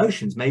my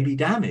emotions may be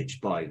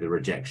damaged by the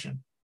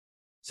rejection.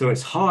 So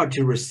it's hard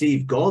to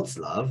receive God's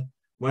love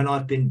when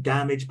I've been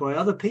damaged by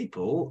other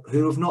people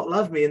who have not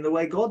loved me in the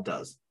way God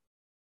does,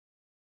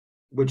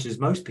 which is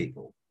most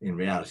people in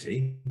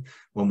reality,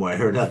 one way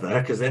or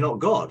another, because they're not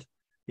God,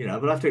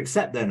 but I have to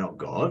accept they're not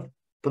God,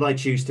 but I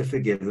choose to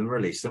forgive them,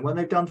 release them when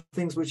they've done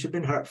things which have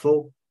been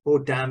hurtful or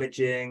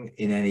damaging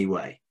in any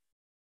way.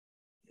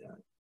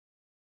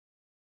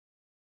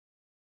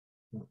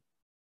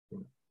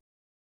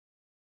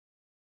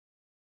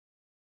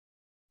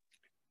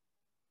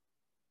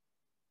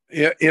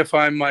 If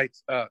I might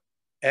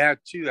add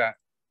to that,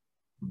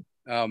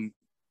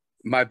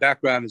 my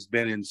background has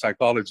been in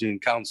psychology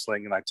and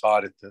counseling, and I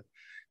taught at the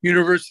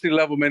university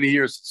level many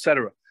years,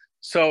 etc.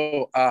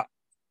 So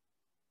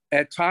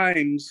at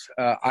times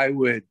I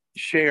would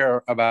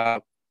share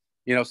about,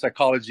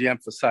 psychology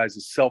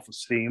emphasizes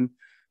self-esteem.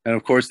 And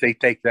of course, they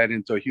take that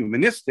into a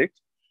humanistic,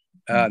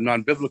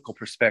 non-biblical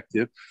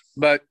perspective.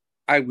 But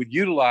I would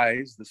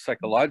utilize the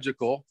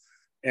psychological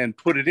and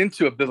put it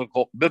into a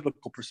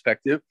biblical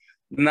perspective,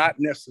 not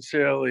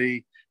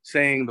necessarily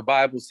saying the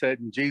Bible said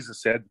and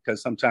Jesus said,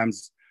 because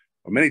sometimes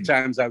or many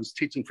times I was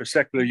teaching for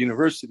secular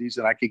universities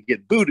and I could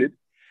get booted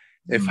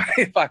if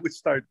I would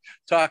start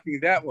talking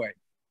that way.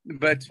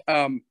 But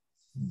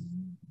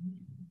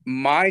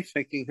my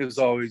thinking has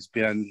always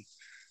been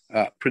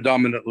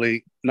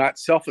predominantly not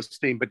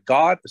self-esteem, but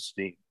God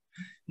esteem.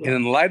 And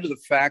in light of the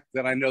fact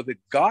that I know that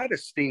God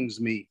esteems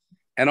me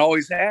and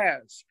always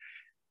has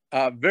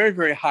very,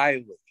 very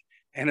highly,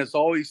 and has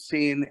always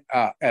seen,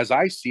 as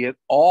I see it,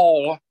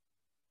 all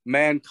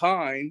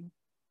mankind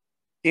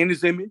in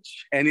his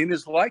image and in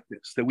his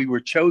likeness, that we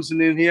were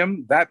chosen in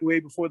him that way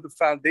before the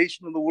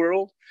foundation of the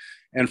world.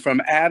 And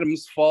from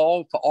Adam's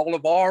fall to all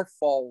of our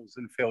falls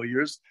and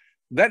failures,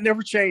 that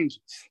never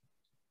changes.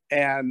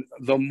 And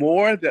the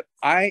more that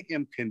I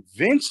am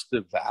convinced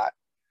of that,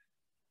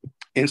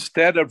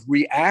 instead of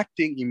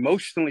reacting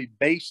emotionally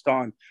based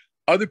on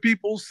other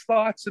people's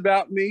thoughts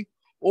about me,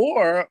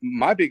 or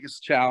my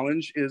biggest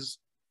challenge is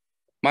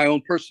my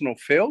own personal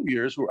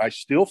failures where I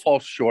still fall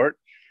short,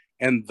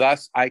 and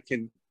thus I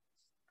can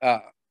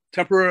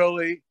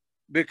temporarily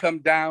become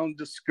down,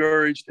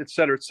 discouraged, et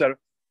cetera, et cetera.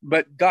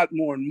 But God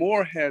more and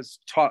more has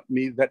taught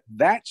me that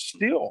that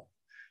still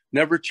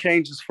never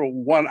changes for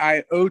one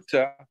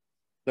iota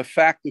the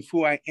fact of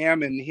who I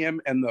am in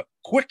him. And the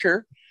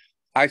quicker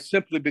I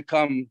simply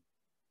become,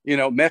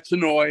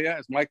 metanoia,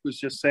 as Mike was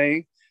just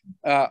saying,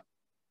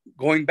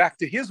 going back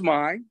to his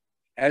mind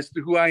as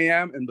to who I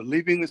am and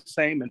believing the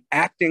same and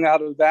acting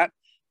out of that,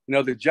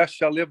 the just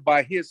shall live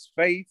by his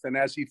faith. And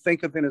as he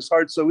thinketh in his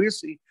heart, so is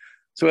he.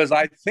 So as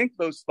I think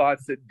those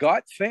thoughts that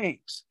God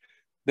thinks,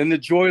 then the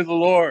joy of the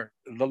Lord,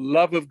 the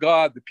love of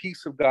God, the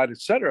peace of God,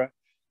 etc.,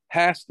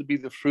 has to be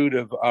the fruit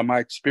of my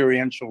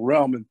experiential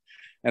realm.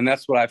 And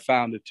that's what I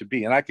found it to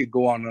be. And I could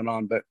go on and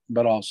on,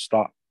 but I'll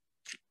stop.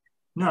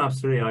 No,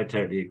 absolutely. I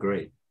totally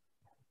agree.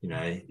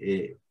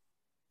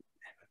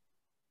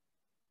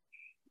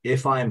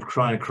 If I am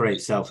trying to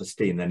create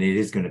self-esteem, then it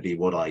is going to be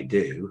what I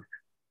do,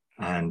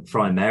 and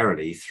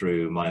primarily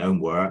through my own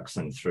works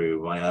and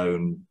through my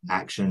own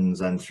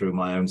actions and through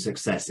my own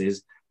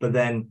successes. But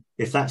then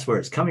if that's where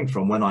it's coming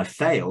from, when I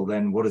fail,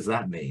 then what does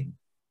that mean?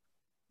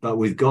 But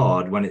with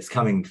God, when it's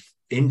coming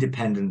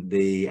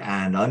independently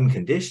and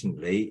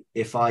unconditionally,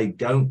 if I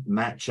don't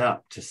match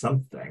up to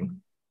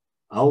something,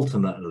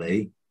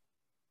 ultimately,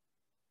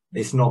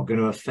 it's not going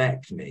to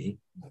affect me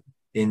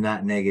in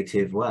that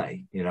negative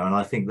way, and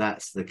I think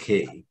that's the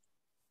key.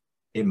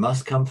 It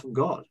must come from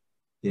God.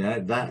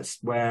 That's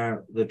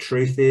where the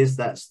truth is.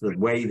 That's the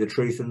way, the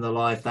truth, and the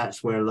life.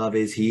 That's where love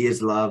is. He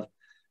is love.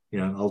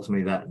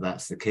 Ultimately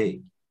that's the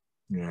key.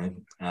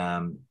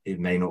 It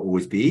may not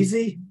always be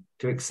easy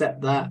to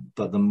accept that,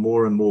 but the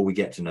more and more we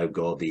get to know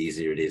God, the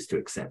easier it is to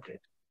accept it,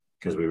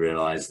 because we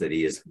realize that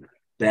he is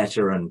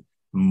better and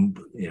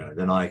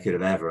than I could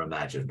have ever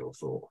imagined or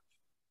thought.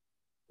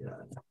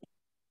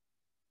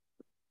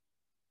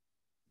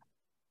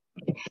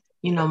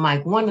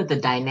 Mike, one of the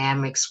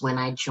dynamics when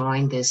I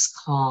joined this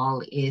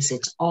call is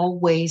it's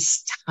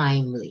always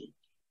timely.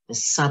 The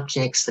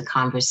subjects, the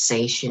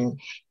conversation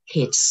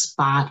hits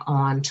spot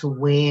on to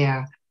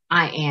where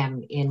I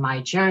am in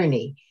my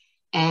journey.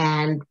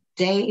 And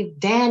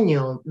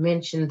Daniel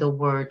mentioned the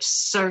word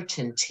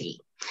certainty.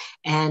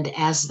 And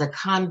as the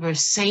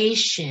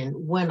conversation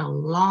went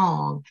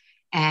along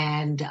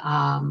and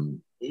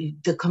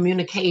the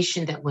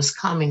communication that was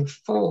coming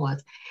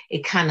forth,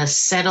 it kind of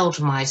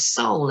settled my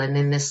soul. And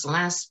in this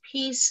last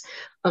piece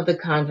of the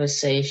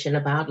conversation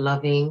about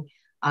loving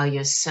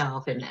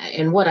yourself,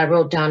 and what I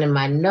wrote down in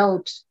my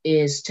notes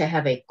is to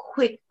have a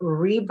quick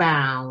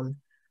rebound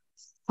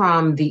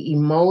from the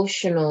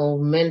emotional,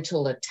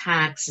 mental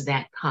attacks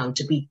that come,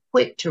 to be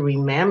quick to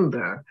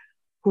remember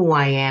who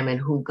I am and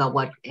who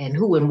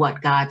and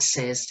what God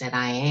says that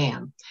I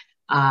am.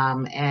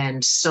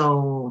 And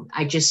so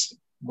I just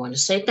want to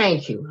say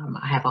thank you.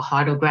 I have a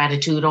heart of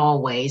gratitude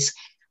always,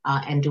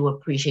 and do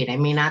appreciate. I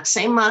may not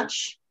say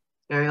much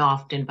very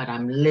often, but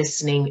I'm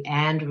listening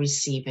and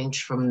receiving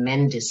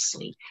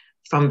tremendously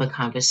from the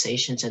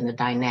conversations and the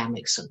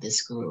dynamics of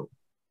this group.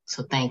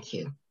 So thank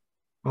you.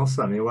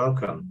 Awesome, you're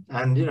welcome.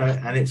 And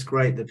and it's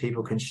great that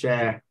people can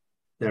share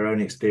their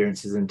own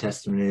experiences and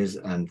testimonies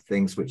and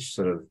things which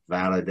sort of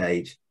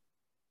validate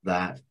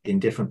that in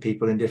different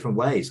people in different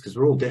ways, because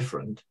we're all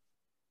different.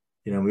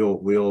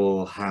 We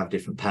all have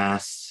different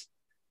pasts,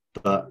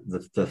 but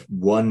the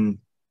one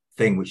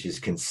thing which is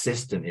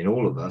consistent in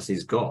all of us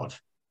is God.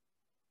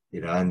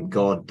 And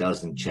God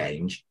doesn't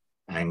change,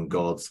 and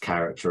God's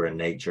character and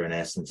nature and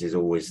essence is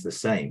always the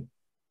same.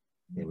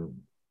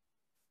 And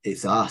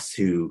it's us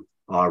who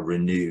are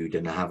renewed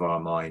and have our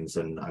minds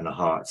and our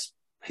hearts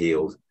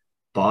healed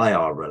by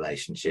our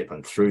relationship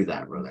and through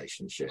that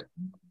relationship,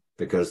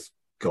 because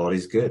God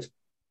is good.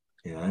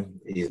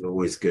 He's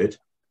always good,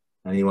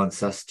 and he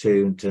wants us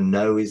to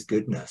know his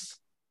goodness.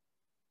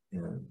 Yeah,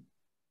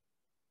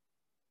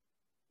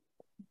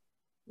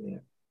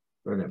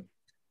 brilliant.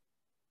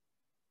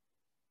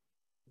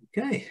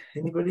 Okay,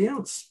 anybody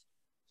else?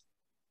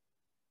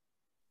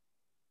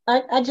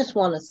 I just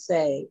want to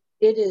say,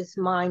 it is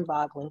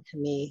mind-boggling to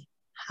me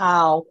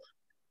how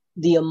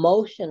the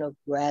emotion of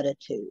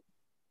gratitude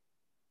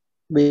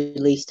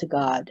released to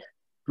God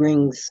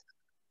brings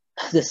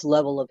this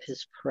level of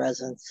his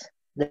presence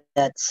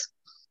that's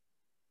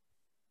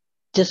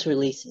just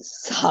releases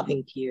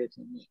sobbing tears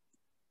in me.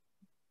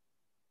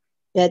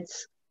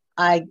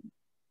 I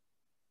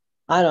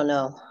don't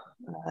know.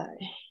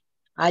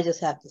 I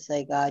just have to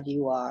say, God,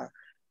 you are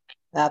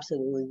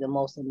absolutely the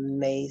most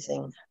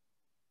amazing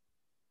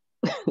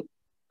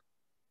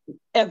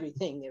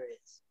everything there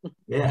is.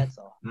 Yeah, that's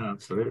all. No,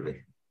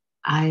 absolutely.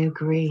 I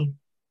agree.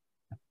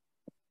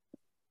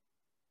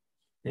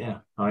 Yeah,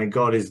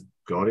 God is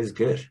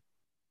good.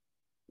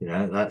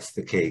 That's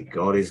the key.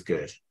 God is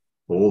good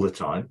all the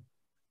time,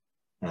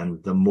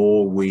 and the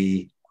more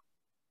we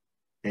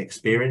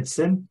experience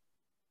him,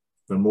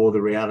 the more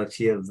the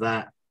reality of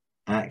that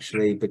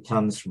actually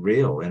becomes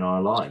real in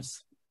our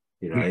lives.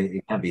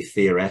 It can be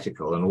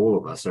theoretical, and all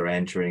of us are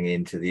entering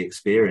into the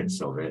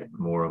experience of it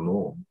more and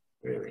more,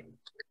 really.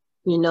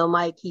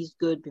 Mike, he's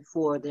good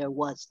before there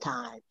was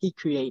time. He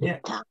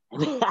created time.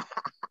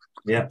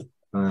 Yeah,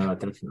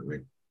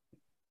 definitely.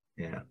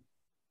 Yeah.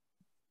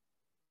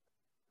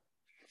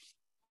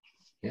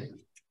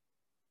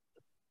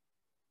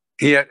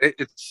 Yeah,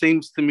 it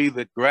seems to me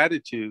that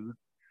gratitude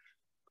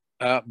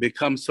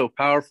becomes so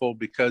powerful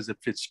because if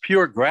it's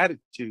pure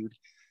gratitude,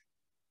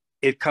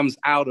 it comes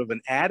out of an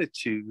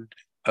attitude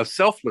of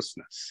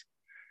selflessness.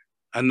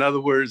 In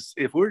other words,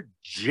 if we're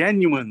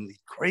genuinely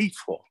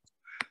grateful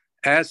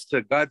as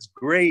to God's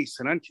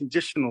grace and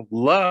unconditional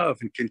love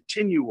and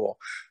continual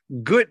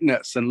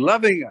goodness and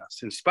loving us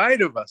in spite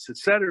of us, et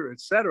cetera,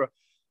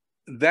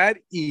 that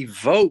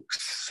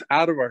evokes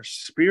out of our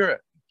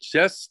spirit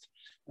just,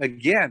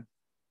 again,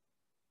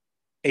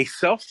 a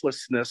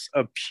selflessness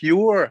of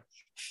pure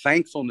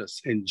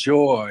thankfulness and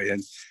joy.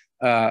 And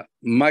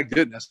my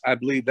goodness, I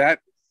believe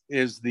that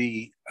is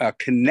the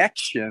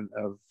connection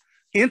of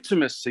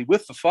intimacy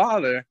with the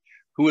Father,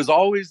 who is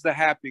always the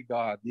happy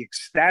God, the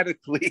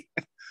ecstatically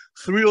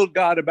thrilled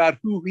God about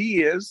who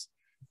he is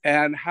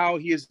and how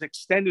he has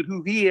extended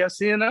who he is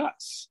in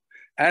us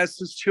as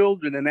his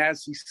children and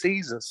as he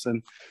sees us.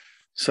 And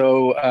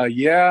so,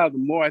 the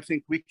more I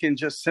think we can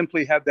just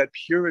simply have that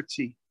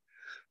purity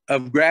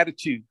of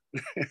gratitude,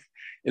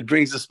 it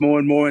brings us more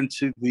and more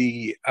into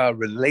the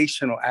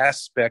relational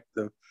aspect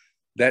of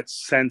that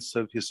sense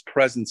of his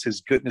presence,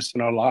 his goodness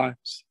in our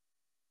lives.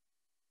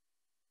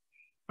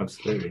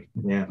 Absolutely.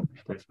 Yeah,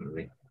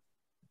 definitely.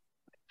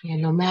 Yeah,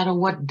 no matter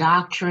what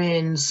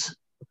doctrines,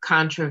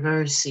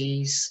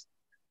 controversies,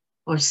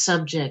 or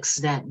subjects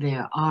that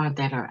there are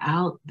that are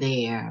out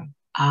there,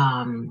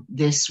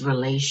 this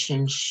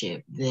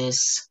relationship,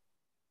 this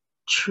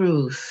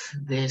truth,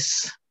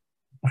 this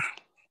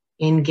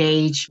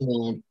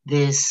engagement,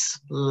 this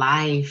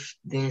life,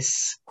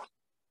 this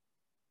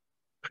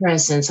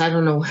presence, I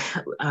don't know,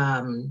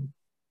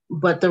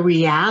 but the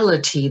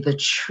reality, the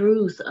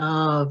truth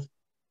of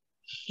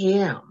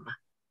him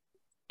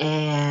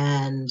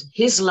and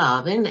his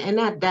love,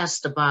 and that's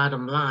the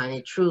bottom line.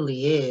 It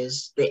truly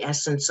is the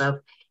essence of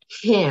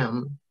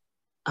him.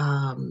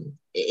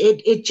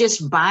 It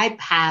just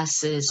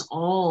bypasses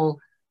all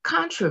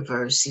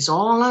controversies,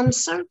 all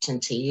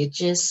uncertainty. It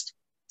just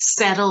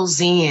settles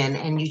in,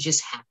 and you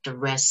just have to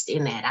rest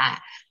in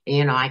that.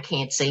 I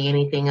can't say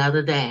anything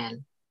other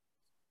than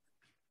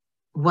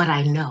what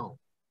I know,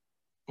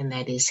 and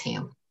that is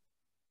him.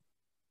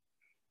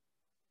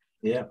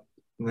 Yeah,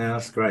 no,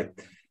 that's great.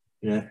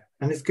 Yeah,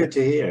 and it's good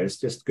to hear. It's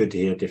just good to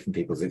hear different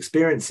people's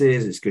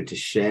experiences. It's good to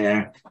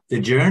share the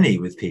journey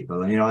with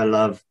people. And, I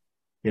love,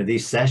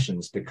 these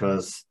sessions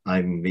because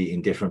I'm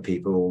meeting different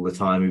people all the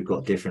time who've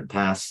got different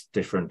pasts,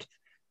 different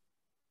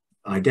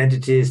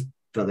identities,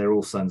 but they're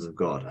all sons of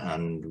God.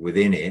 And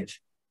within it,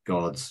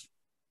 God's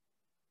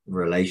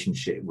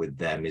relationship with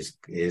them is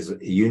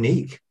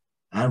unique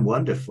and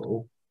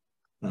wonderful.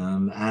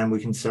 And we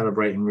can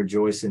celebrate and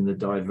rejoice in the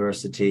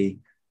diversity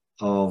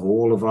of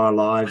all of our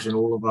lives and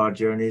all of our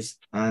journeys,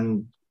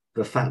 and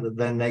the fact that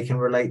then they can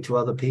relate to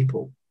other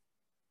people.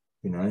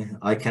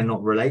 I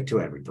cannot relate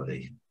to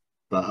everybody,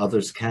 but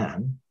others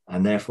can,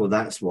 and therefore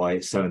that's why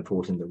it's so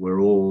important that we're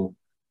all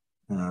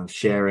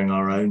sharing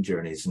our own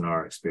journeys and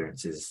our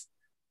experiences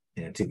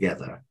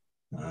together,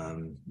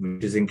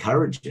 which is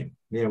encouraging.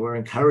 We're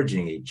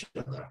encouraging each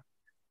other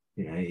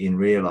in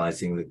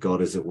realizing that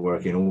God is at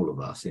work in all of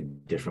us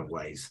in different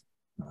ways,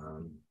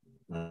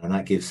 and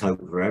that gives hope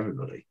for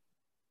everybody.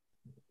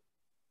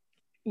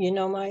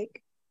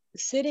 Mike,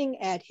 sitting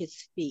at his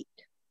feet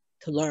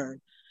to learn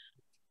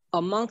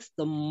amongst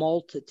the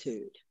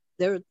multitude,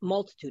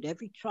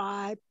 every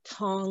tribe,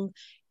 tongue,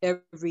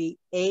 every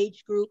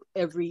age group,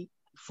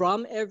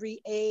 from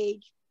every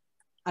age,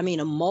 a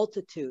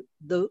multitude.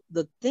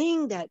 The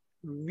thing that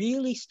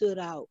really stood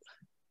out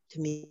to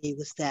me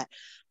was that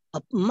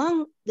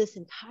among this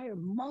entire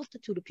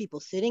multitude of people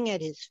sitting at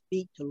his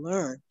feet to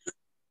learn,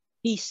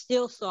 he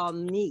still saw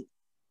me.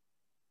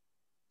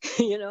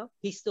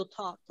 He still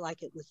talked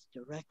like it was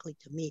directly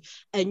to me.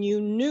 And you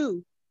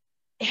knew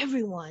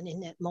everyone in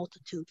that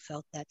multitude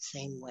felt that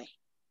same way.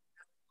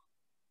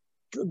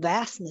 The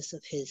vastness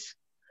of his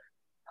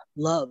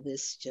love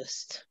is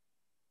just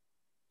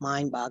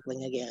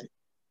mind-boggling again.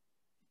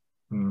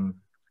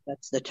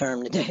 That's the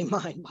term today,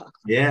 mind-boggling.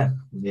 Yeah.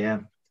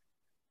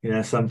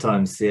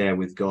 Sometimes,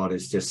 with God,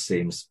 it just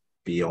seems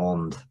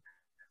beyond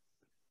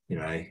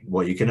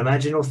what you can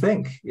imagine or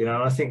think.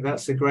 I think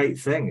that's a great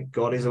thing.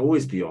 God is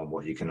always beyond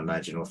what you can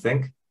imagine or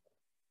think.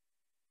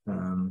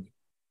 And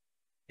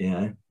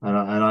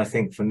I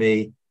think for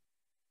me,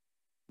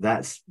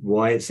 that's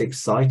why it's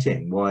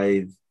exciting,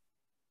 why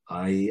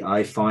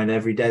I find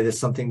every day there's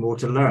something more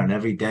to learn.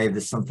 Every day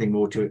there's something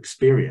more to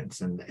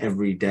experience, and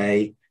every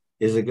day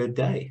is a good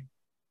day,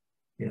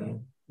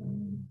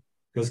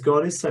 because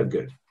God is so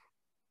good.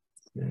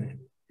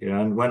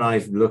 And when I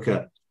look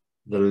at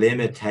the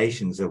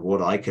limitations of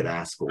what I could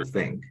ask or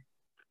think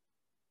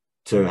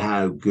to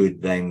how good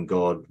then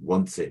God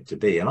wants it to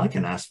be. And I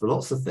can ask for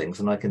lots of things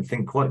and I can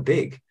think quite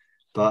big,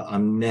 but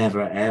I'm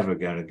never, ever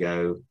going to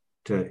go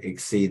to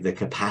exceed the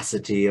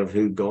capacity of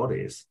who God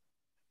is.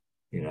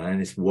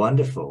 And it's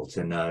wonderful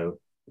to know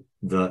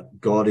that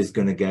God is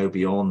going to go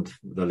beyond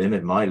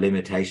my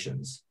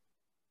limitations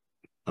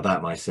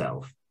about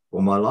myself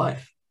or my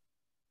life,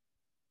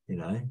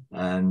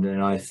 and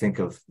then I think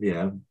of,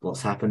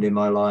 what's happened in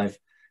my life.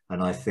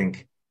 And I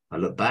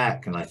look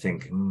back and I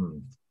think,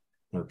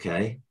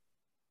 okay,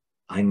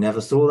 I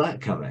never saw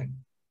that coming,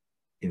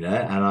 and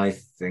I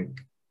think,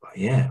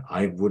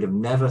 I would have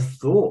never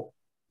thought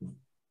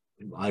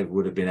I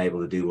would have been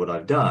able to do what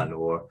I've done,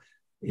 or,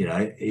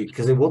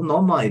 because it wasn't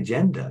on my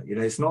agenda.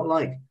 It's not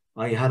like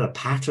I had a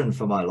pattern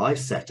for my life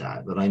set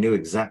out that I knew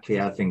exactly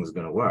how things were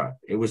going to work.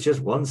 It was just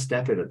one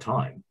step at a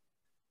time,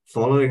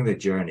 following the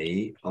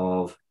journey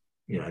of,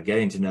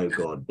 getting to know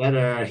God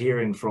better,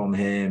 hearing from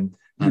him,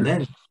 and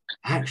then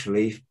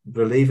actually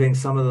believing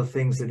some of the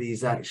things that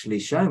he's actually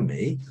shown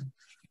me,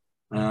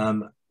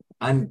 and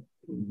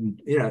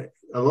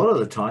a lot of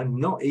the time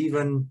not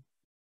even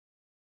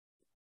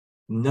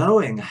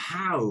knowing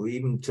how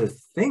even to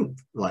think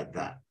like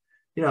that.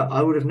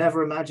 I would have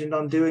never imagined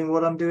I'm doing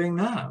what I'm doing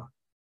now.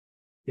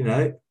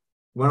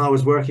 When I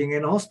was working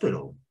in a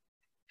hospital,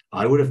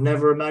 I would have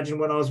never imagined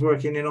when I was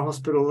working in a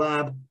hospital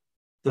lab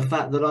the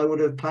fact that I would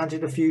have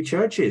planted a few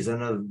churches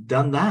and have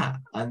done that,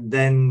 and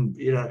then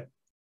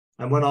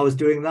and when I was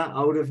doing that,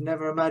 I would have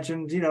never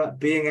imagined,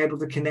 being able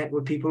to connect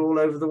with people all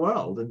over the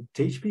world and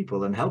teach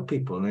people and help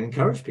people and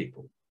encourage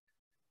people,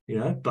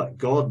 but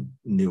God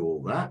knew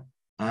all that.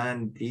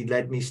 And he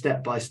led me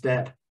step by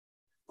step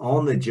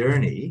on the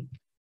journey,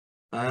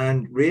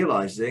 and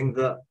realizing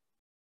that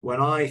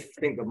when I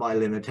think of my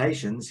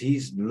limitations,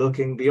 he's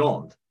looking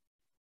beyond.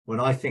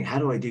 When I think, how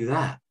do I do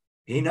that?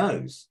 He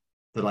knows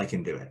that I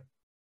can do it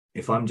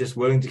if I'm just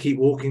willing to keep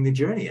walking the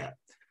journey out.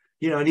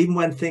 And even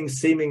when things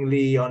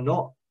seemingly are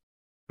not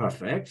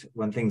perfect,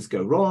 when things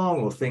go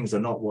wrong or things are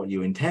not what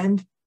you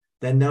intend,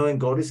 then knowing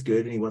God is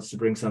good and he wants to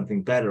bring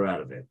something better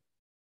out of it.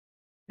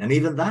 And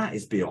even that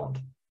is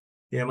beyond.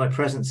 My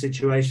present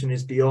situation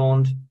is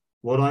beyond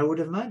what I would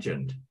have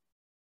imagined,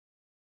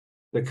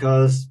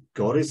 because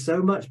God is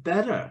so much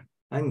better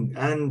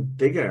and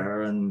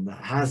bigger and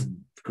has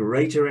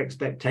greater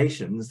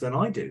expectations than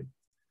I do.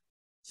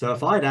 So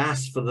if I'd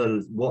asked for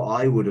what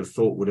I would have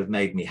thought would have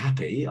made me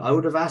happy, I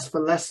would have asked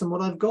for less than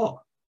what I've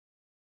got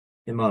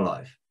in my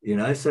life. you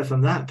know. So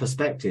from that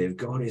perspective,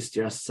 God is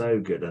just so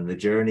good, and the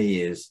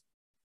journey is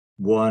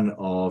one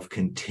of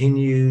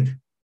continued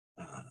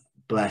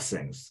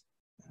blessings.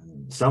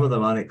 Some of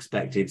them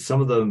unexpected,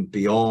 some of them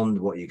beyond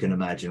what you can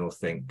imagine or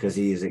think, because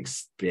he is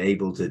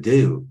able to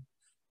do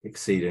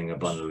exceeding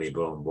abundantly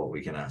beyond what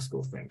we can ask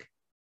or think,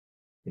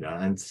 you know.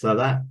 And so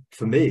that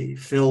for me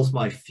fills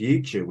my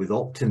future with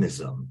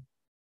optimism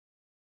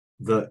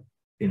that,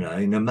 you know,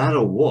 no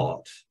matter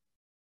what,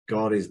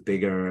 God is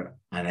bigger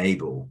and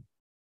able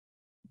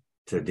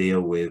to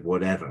deal with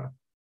whatever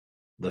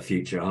the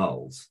future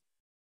holds.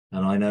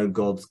 And I know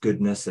God's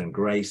goodness and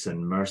grace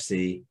and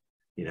mercy,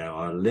 you know,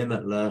 are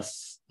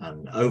limitless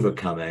and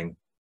overcoming,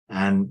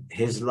 and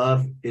his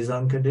love is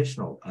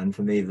unconditional. And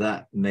for me,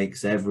 that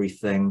makes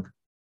everything,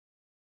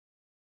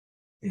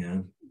 you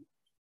know,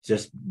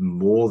 just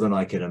more than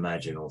I can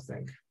imagine or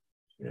think.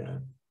 Yeah.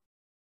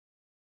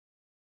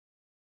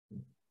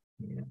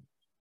 Yeah.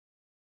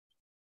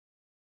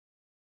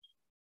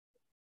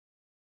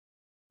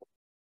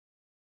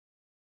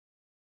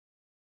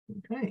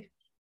 Okay.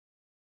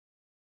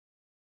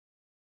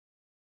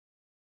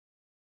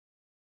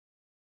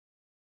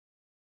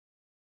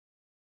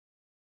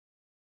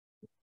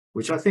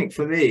 Which I think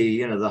for me,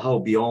 you know, the whole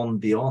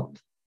beyond,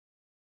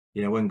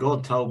 you know, when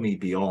God told me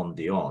beyond,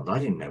 I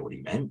didn't know what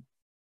he meant.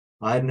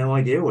 I had no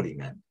idea what he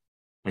meant.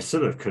 I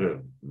sort of could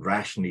have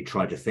rationally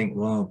tried to think,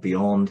 well,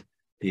 beyond,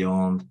 you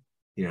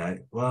know,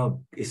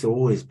 well, it's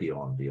always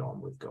beyond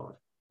with God.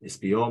 It's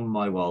beyond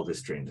my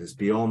wildest dreams. It's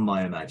beyond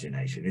my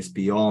imagination. It's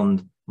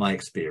beyond my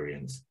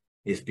experience.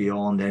 It's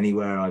beyond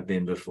anywhere I've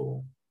been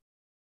before.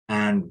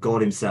 And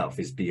God himself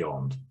is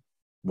beyond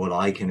what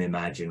I can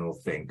imagine or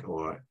think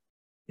or,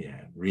 you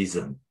know,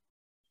 reason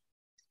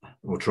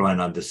or try and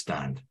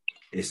understand.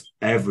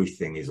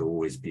 Everything is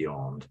always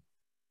beyond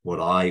what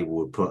I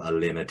would put a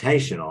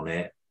limitation on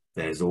it.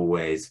 There's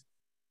always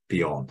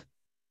beyond.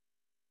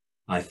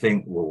 I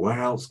think, well,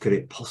 where else could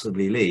it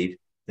possibly lead?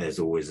 There's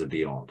always a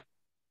beyond.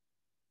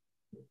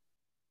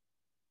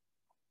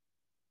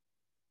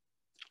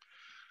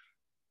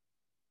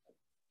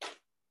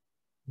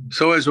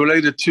 So as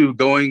related to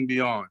going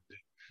beyond,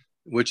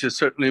 which is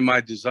certainly my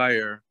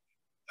desire,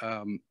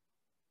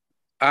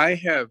 I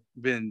have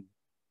been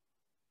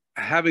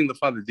having the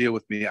Father deal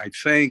with me, I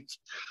think,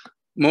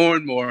 more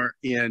and more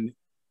in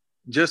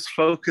just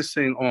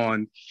focusing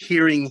on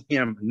hearing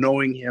him,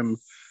 knowing him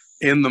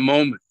in the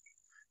moment,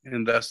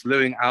 and thus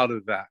living out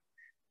of that.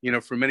 You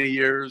know, for many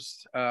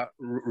years,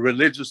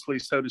 religiously,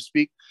 so to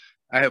speak,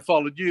 I have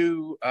followed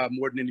you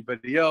more than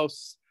anybody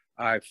else.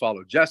 I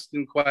follow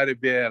Justin quite a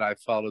bit. I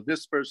follow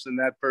this person,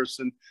 that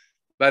person.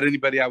 About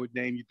anybody I would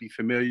name, you'd be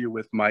familiar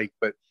with, Mike.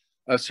 But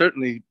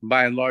certainly,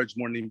 by and large,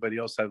 more than anybody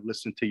else, I've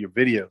listened to your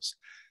videos.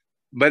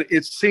 But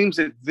it seems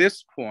at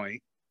this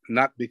point,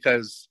 not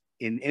because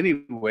in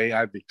any way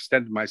I've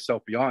extended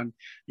myself beyond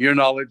your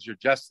knowledge or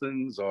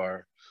Justin's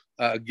or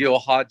Gil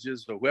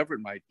Hodges or whoever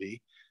it might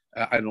be.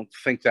 I don't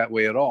think that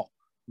way at all.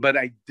 But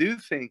I do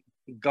think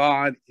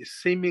God is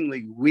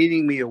seemingly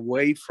weaning me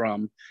away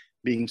from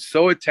being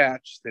so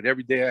attached that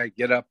every day I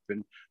get up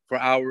and for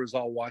hours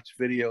I'll watch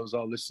videos,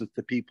 I'll listen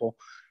to people,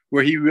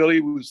 where he really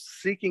was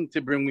seeking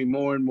to bring me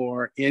more and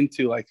more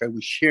into, like I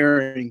was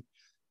sharing,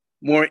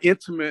 more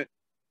intimate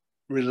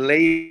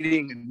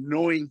relating and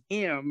knowing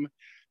him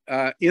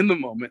in the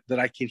moment, that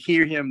I can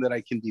hear him, that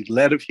I can be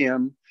led of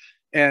him.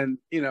 And,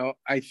 you know,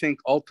 I think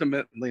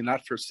ultimately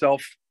not for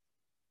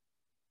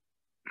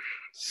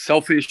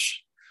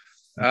selfish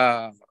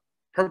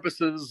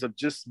purposes of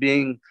just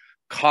being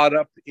caught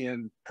up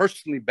in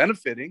personally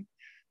benefiting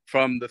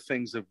from the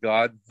things of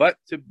God, but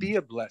to be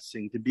a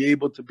blessing, to be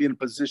able to be in a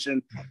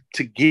position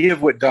to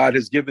give what God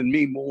has given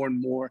me more and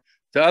more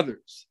to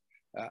others.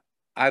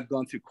 I've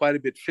gone through quite a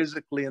bit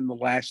physically in the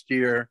last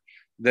year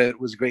that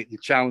was greatly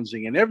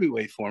challenging in every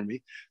way for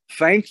me.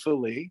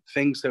 Thankfully,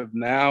 things have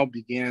now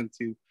began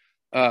to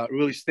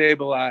really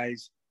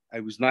stabilize. I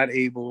was not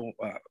able,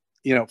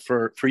 you know,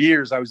 for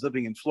years, I was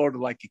living in Florida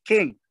like a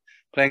king,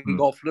 playing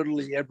golf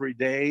literally every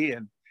day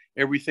and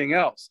everything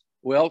else.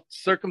 Well,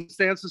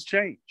 circumstances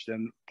changed,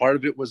 and part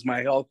of it was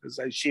my health, as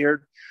I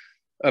shared.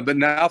 But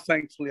now,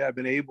 thankfully, I've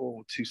been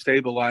able to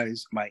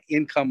stabilize my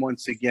income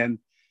once again.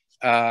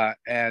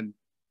 And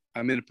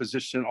I'm in a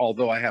position,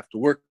 although I have to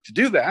work to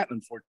do that,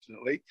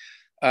 unfortunately,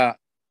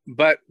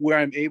 but where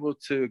I'm able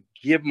to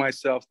give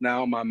myself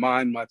now, my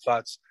mind, my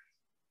thoughts,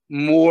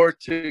 more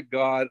to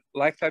God,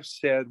 like I've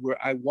said, where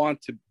I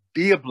want to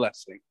be a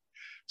blessing.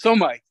 So,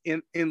 Mike,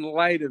 in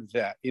light of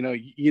that, you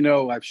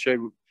know, I've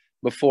shared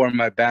before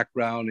my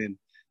background in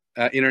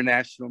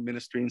international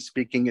ministry and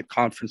speaking at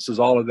conferences,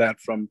 all of that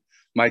from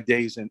my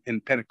days in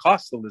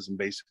Pentecostalism,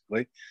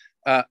 basically.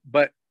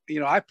 But,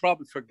 you know, I've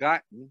probably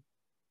forgotten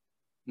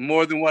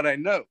more than what I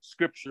know,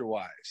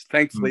 scripture-wise.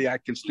 Thankfully, I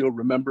can still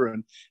remember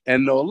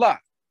and know a lot.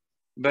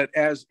 But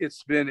as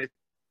it's been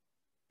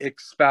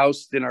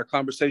espoused in our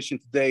conversation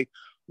today,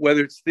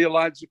 whether it's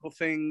theological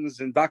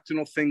things and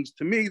doctrinal things,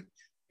 to me,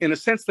 in a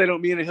sense, they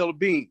don't mean a hill of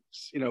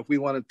beans. You know, if we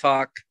want to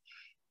talk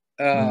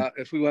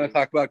if we want to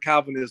talk about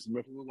Calvinism,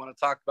 if we want to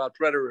talk about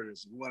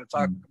preterism, we want to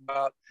talk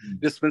about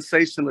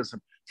dispensationalism.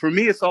 For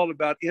me, it's all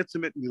about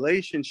intimate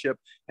relationship.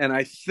 And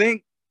I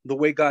think the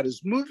way God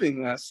is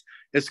moving us,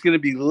 it's going to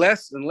be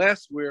less and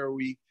less where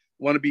we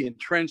want to be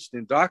entrenched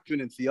in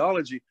doctrine and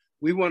theology.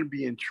 We want to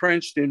be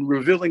entrenched in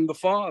revealing the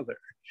Father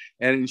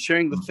and in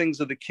sharing the things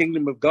of the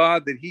kingdom of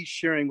God that he's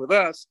sharing with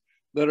us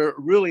that are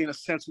really, in a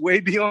sense, way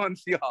beyond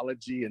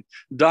theology and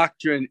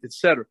doctrine,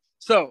 etc.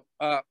 So,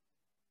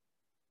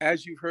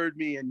 as you've heard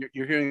me and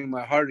you're hearing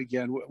my heart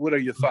again, what are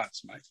your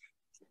thoughts, Mike?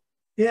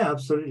 Yeah,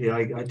 absolutely.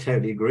 I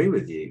totally agree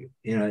with you.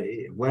 You know,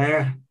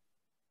 where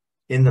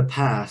in the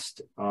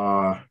past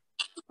our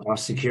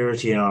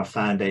security and our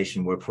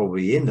foundation were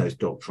probably in those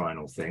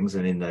doctrinal things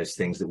and in those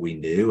things that we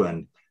knew,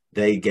 and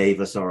they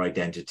gave us our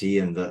identity,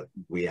 and that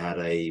we had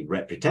a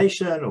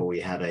reputation, or we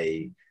had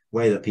a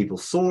way that people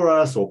saw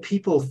us, or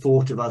people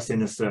thought of us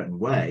in a certain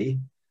way.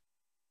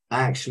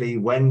 Actually,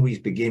 when we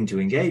begin to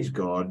engage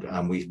God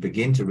and we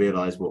begin to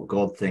realize what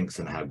God thinks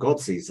and how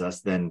God sees us,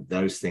 then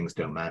those things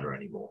don't matter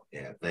anymore.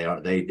 Yeah,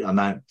 they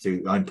amount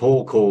to, and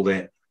Paul called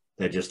it,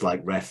 they're just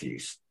like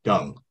refuse,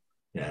 dung.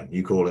 Yeah,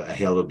 you call it a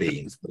hill of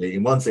beans. But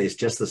in one sense, it's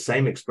just the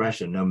same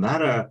expression. No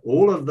matter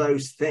all of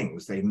those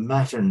things, they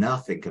matter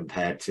nothing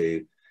compared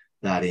to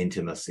that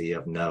intimacy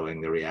of knowing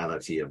the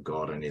reality of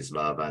God and his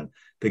love, and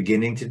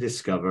beginning to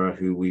discover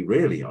who we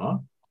really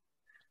are,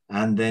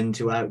 and then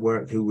to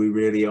outwork who we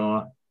really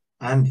are.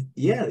 And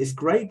yeah, it's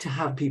great to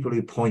have people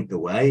who point the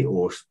way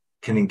or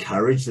can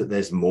encourage that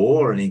there's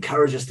more, and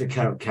encourage us to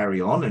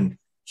carry on and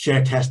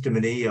share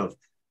testimony of,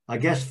 I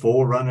guess,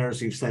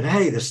 forerunners who've said,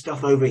 hey, there's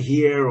stuff over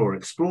here, or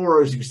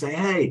explorers who say,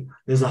 hey,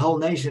 there's a whole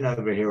nation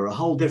over here, or a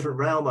whole different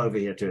realm over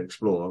here to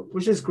explore,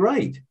 which is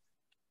great.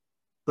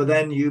 But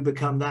then you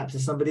become that to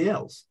somebody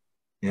else.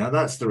 You know,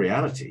 that's the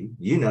reality.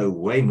 You know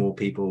way more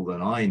people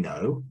than I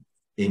know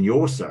in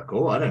your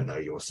circle. I don't know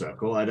your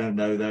circle. I don't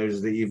know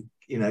those that you've,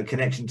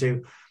 connection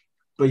to.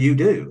 But you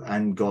do,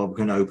 and God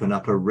can open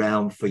up a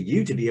realm for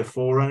you to be a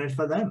forerunner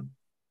for them.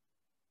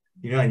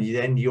 And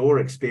then your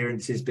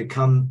experiences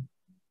become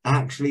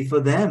actually for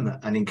them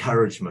an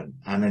encouragement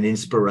and an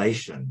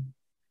inspiration,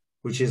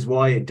 which is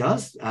why it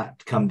does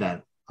come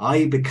down.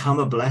 I become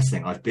a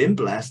blessing. I've been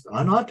blessed,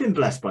 and I've been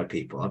blessed by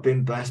people. I've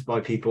been blessed by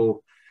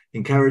people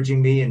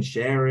encouraging me and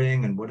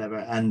sharing and whatever.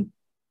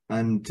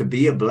 And to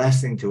be a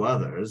blessing to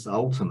others,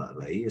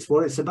 ultimately, is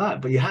what it's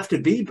about. But you have to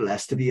be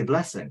blessed to be a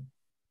blessing.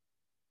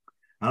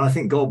 And I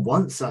think God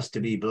wants us to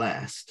be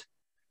blessed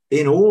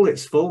in all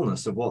its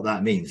fullness of what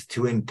that means,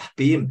 to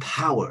be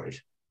empowered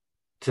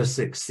to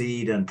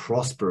succeed and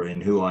prosper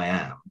in who I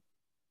am,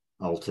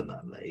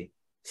 ultimately,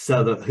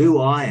 so that who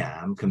I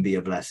am can be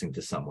a blessing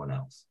to someone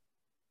else.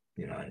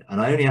 And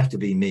I only have to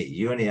be me.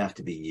 You only have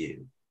to be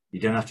you.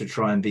 You don't have to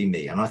try and be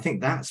me. And I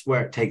think that's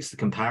where it takes the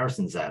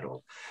comparisons out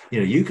of.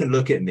 You can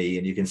look at me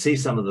and you can see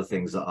some of the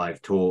things that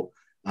I've taught,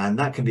 and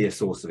that can be a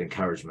source of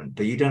encouragement,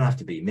 but you don't have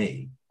to be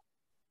me.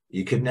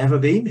 You could never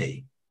be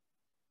me,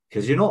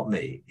 because you're not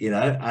me,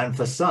 and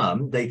for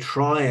some, they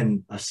try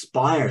and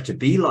aspire to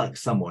be like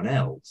someone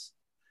else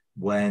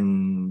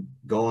when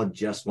God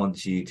just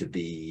wants you to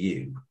be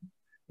you,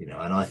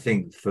 and I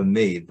think for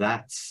me,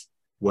 that's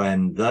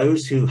when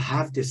those who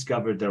have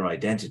discovered their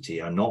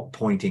identity are not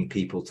pointing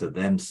people to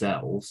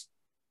themselves,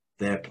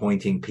 they're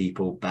pointing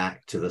people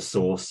back to the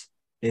source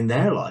in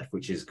their life,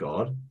 which is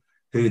God,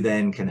 who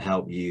then can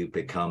help you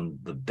become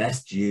the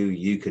best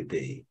you could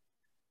be.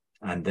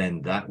 And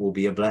then that will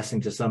be a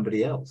blessing to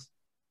somebody else.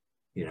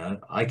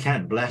 I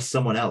can't bless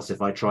someone else if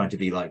I try to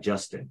be like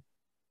Justin,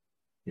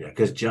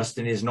 because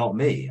Justin is not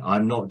me.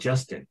 I'm not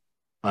Justin.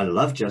 I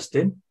love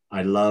Justin.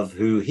 I love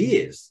who he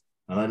is.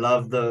 And I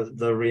love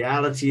the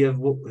reality of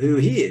who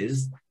he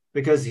is,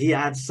 because he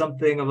adds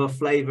something of a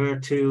flavor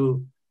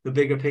to the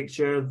bigger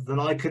picture than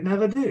I could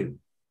never do,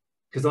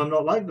 because I'm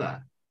not like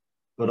that.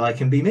 But I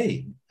can be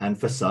me. And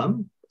for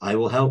some, I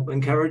will help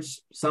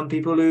encourage some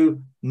people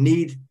who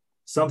need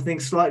something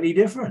slightly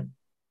different,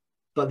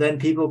 but then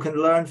people can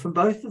learn from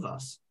both of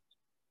us,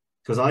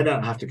 because I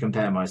don't have to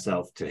compare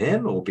myself to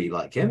him or be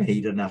like him.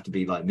 He doesn't have to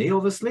be like me,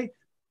 obviously.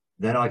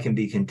 Then I can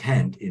be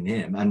content in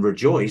him and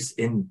rejoice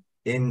in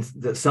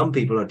that some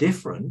people are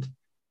different,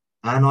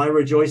 and I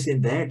rejoice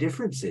in their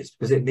differences,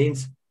 because it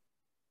means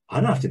I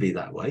don't have to be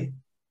that way.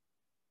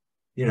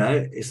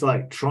 It's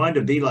like trying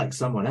to be like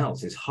someone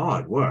else is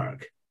hard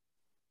work.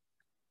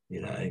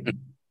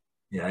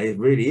 It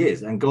really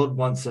is. And God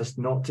wants us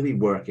not to be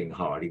working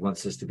hard. He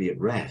wants us to be at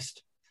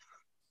rest.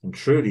 And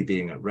truly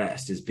being at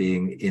rest is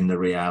being in the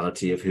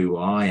reality of who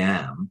I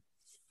am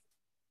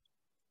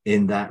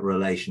in that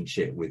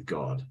relationship with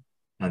God.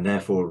 And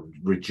therefore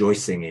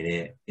rejoicing in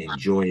it,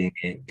 enjoying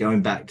it,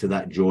 going back to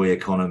that joy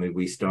economy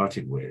we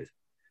started with,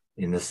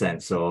 in the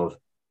sense of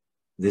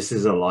this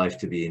is a life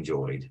to be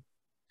enjoyed.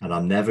 And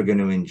I'm never going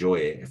to enjoy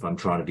it if I'm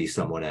trying to be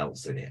someone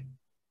else in it.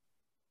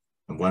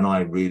 And when I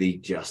really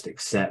just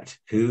accept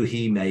who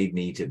he made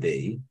me to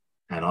be,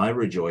 and I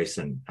rejoice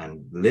and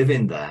live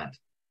in that,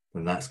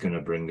 then that's going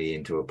to bring me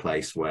into a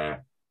place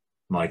where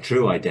my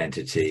true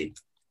identity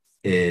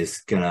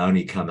is going to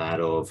only come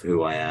out of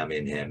who I am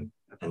in him.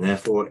 And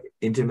therefore,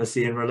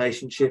 intimacy and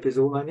relationship is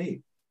all I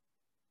need.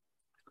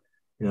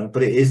 You know,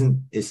 but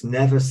it's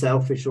never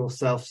selfish or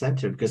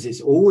self-centered, because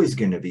it's always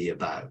going to be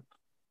about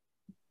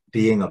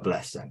being a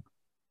blessing.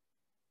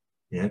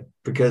 You know,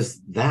 because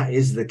that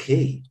is the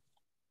key.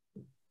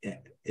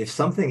 If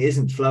something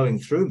isn't flowing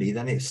through me,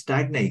 then it's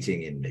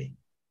stagnating in me.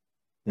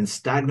 And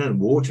stagnant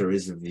water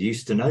is of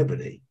use to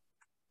nobody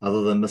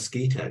other than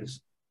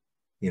mosquitoes.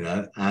 You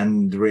know,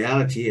 and the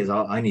reality is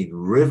I need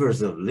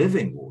rivers of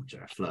living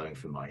water flowing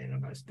from my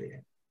innermost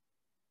being,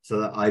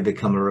 so that I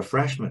become a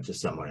refreshment to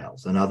someone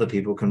else, and other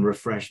people can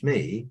refresh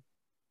me,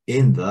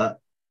 in that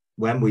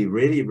when we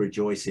really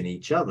rejoice in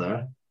each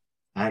other,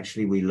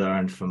 actually we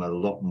learn from a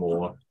lot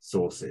more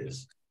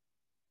sources.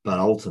 But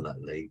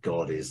ultimately,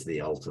 God is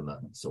the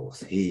ultimate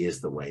source. He is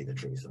the way, the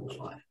truth, and the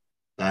life.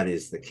 That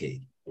is the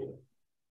key.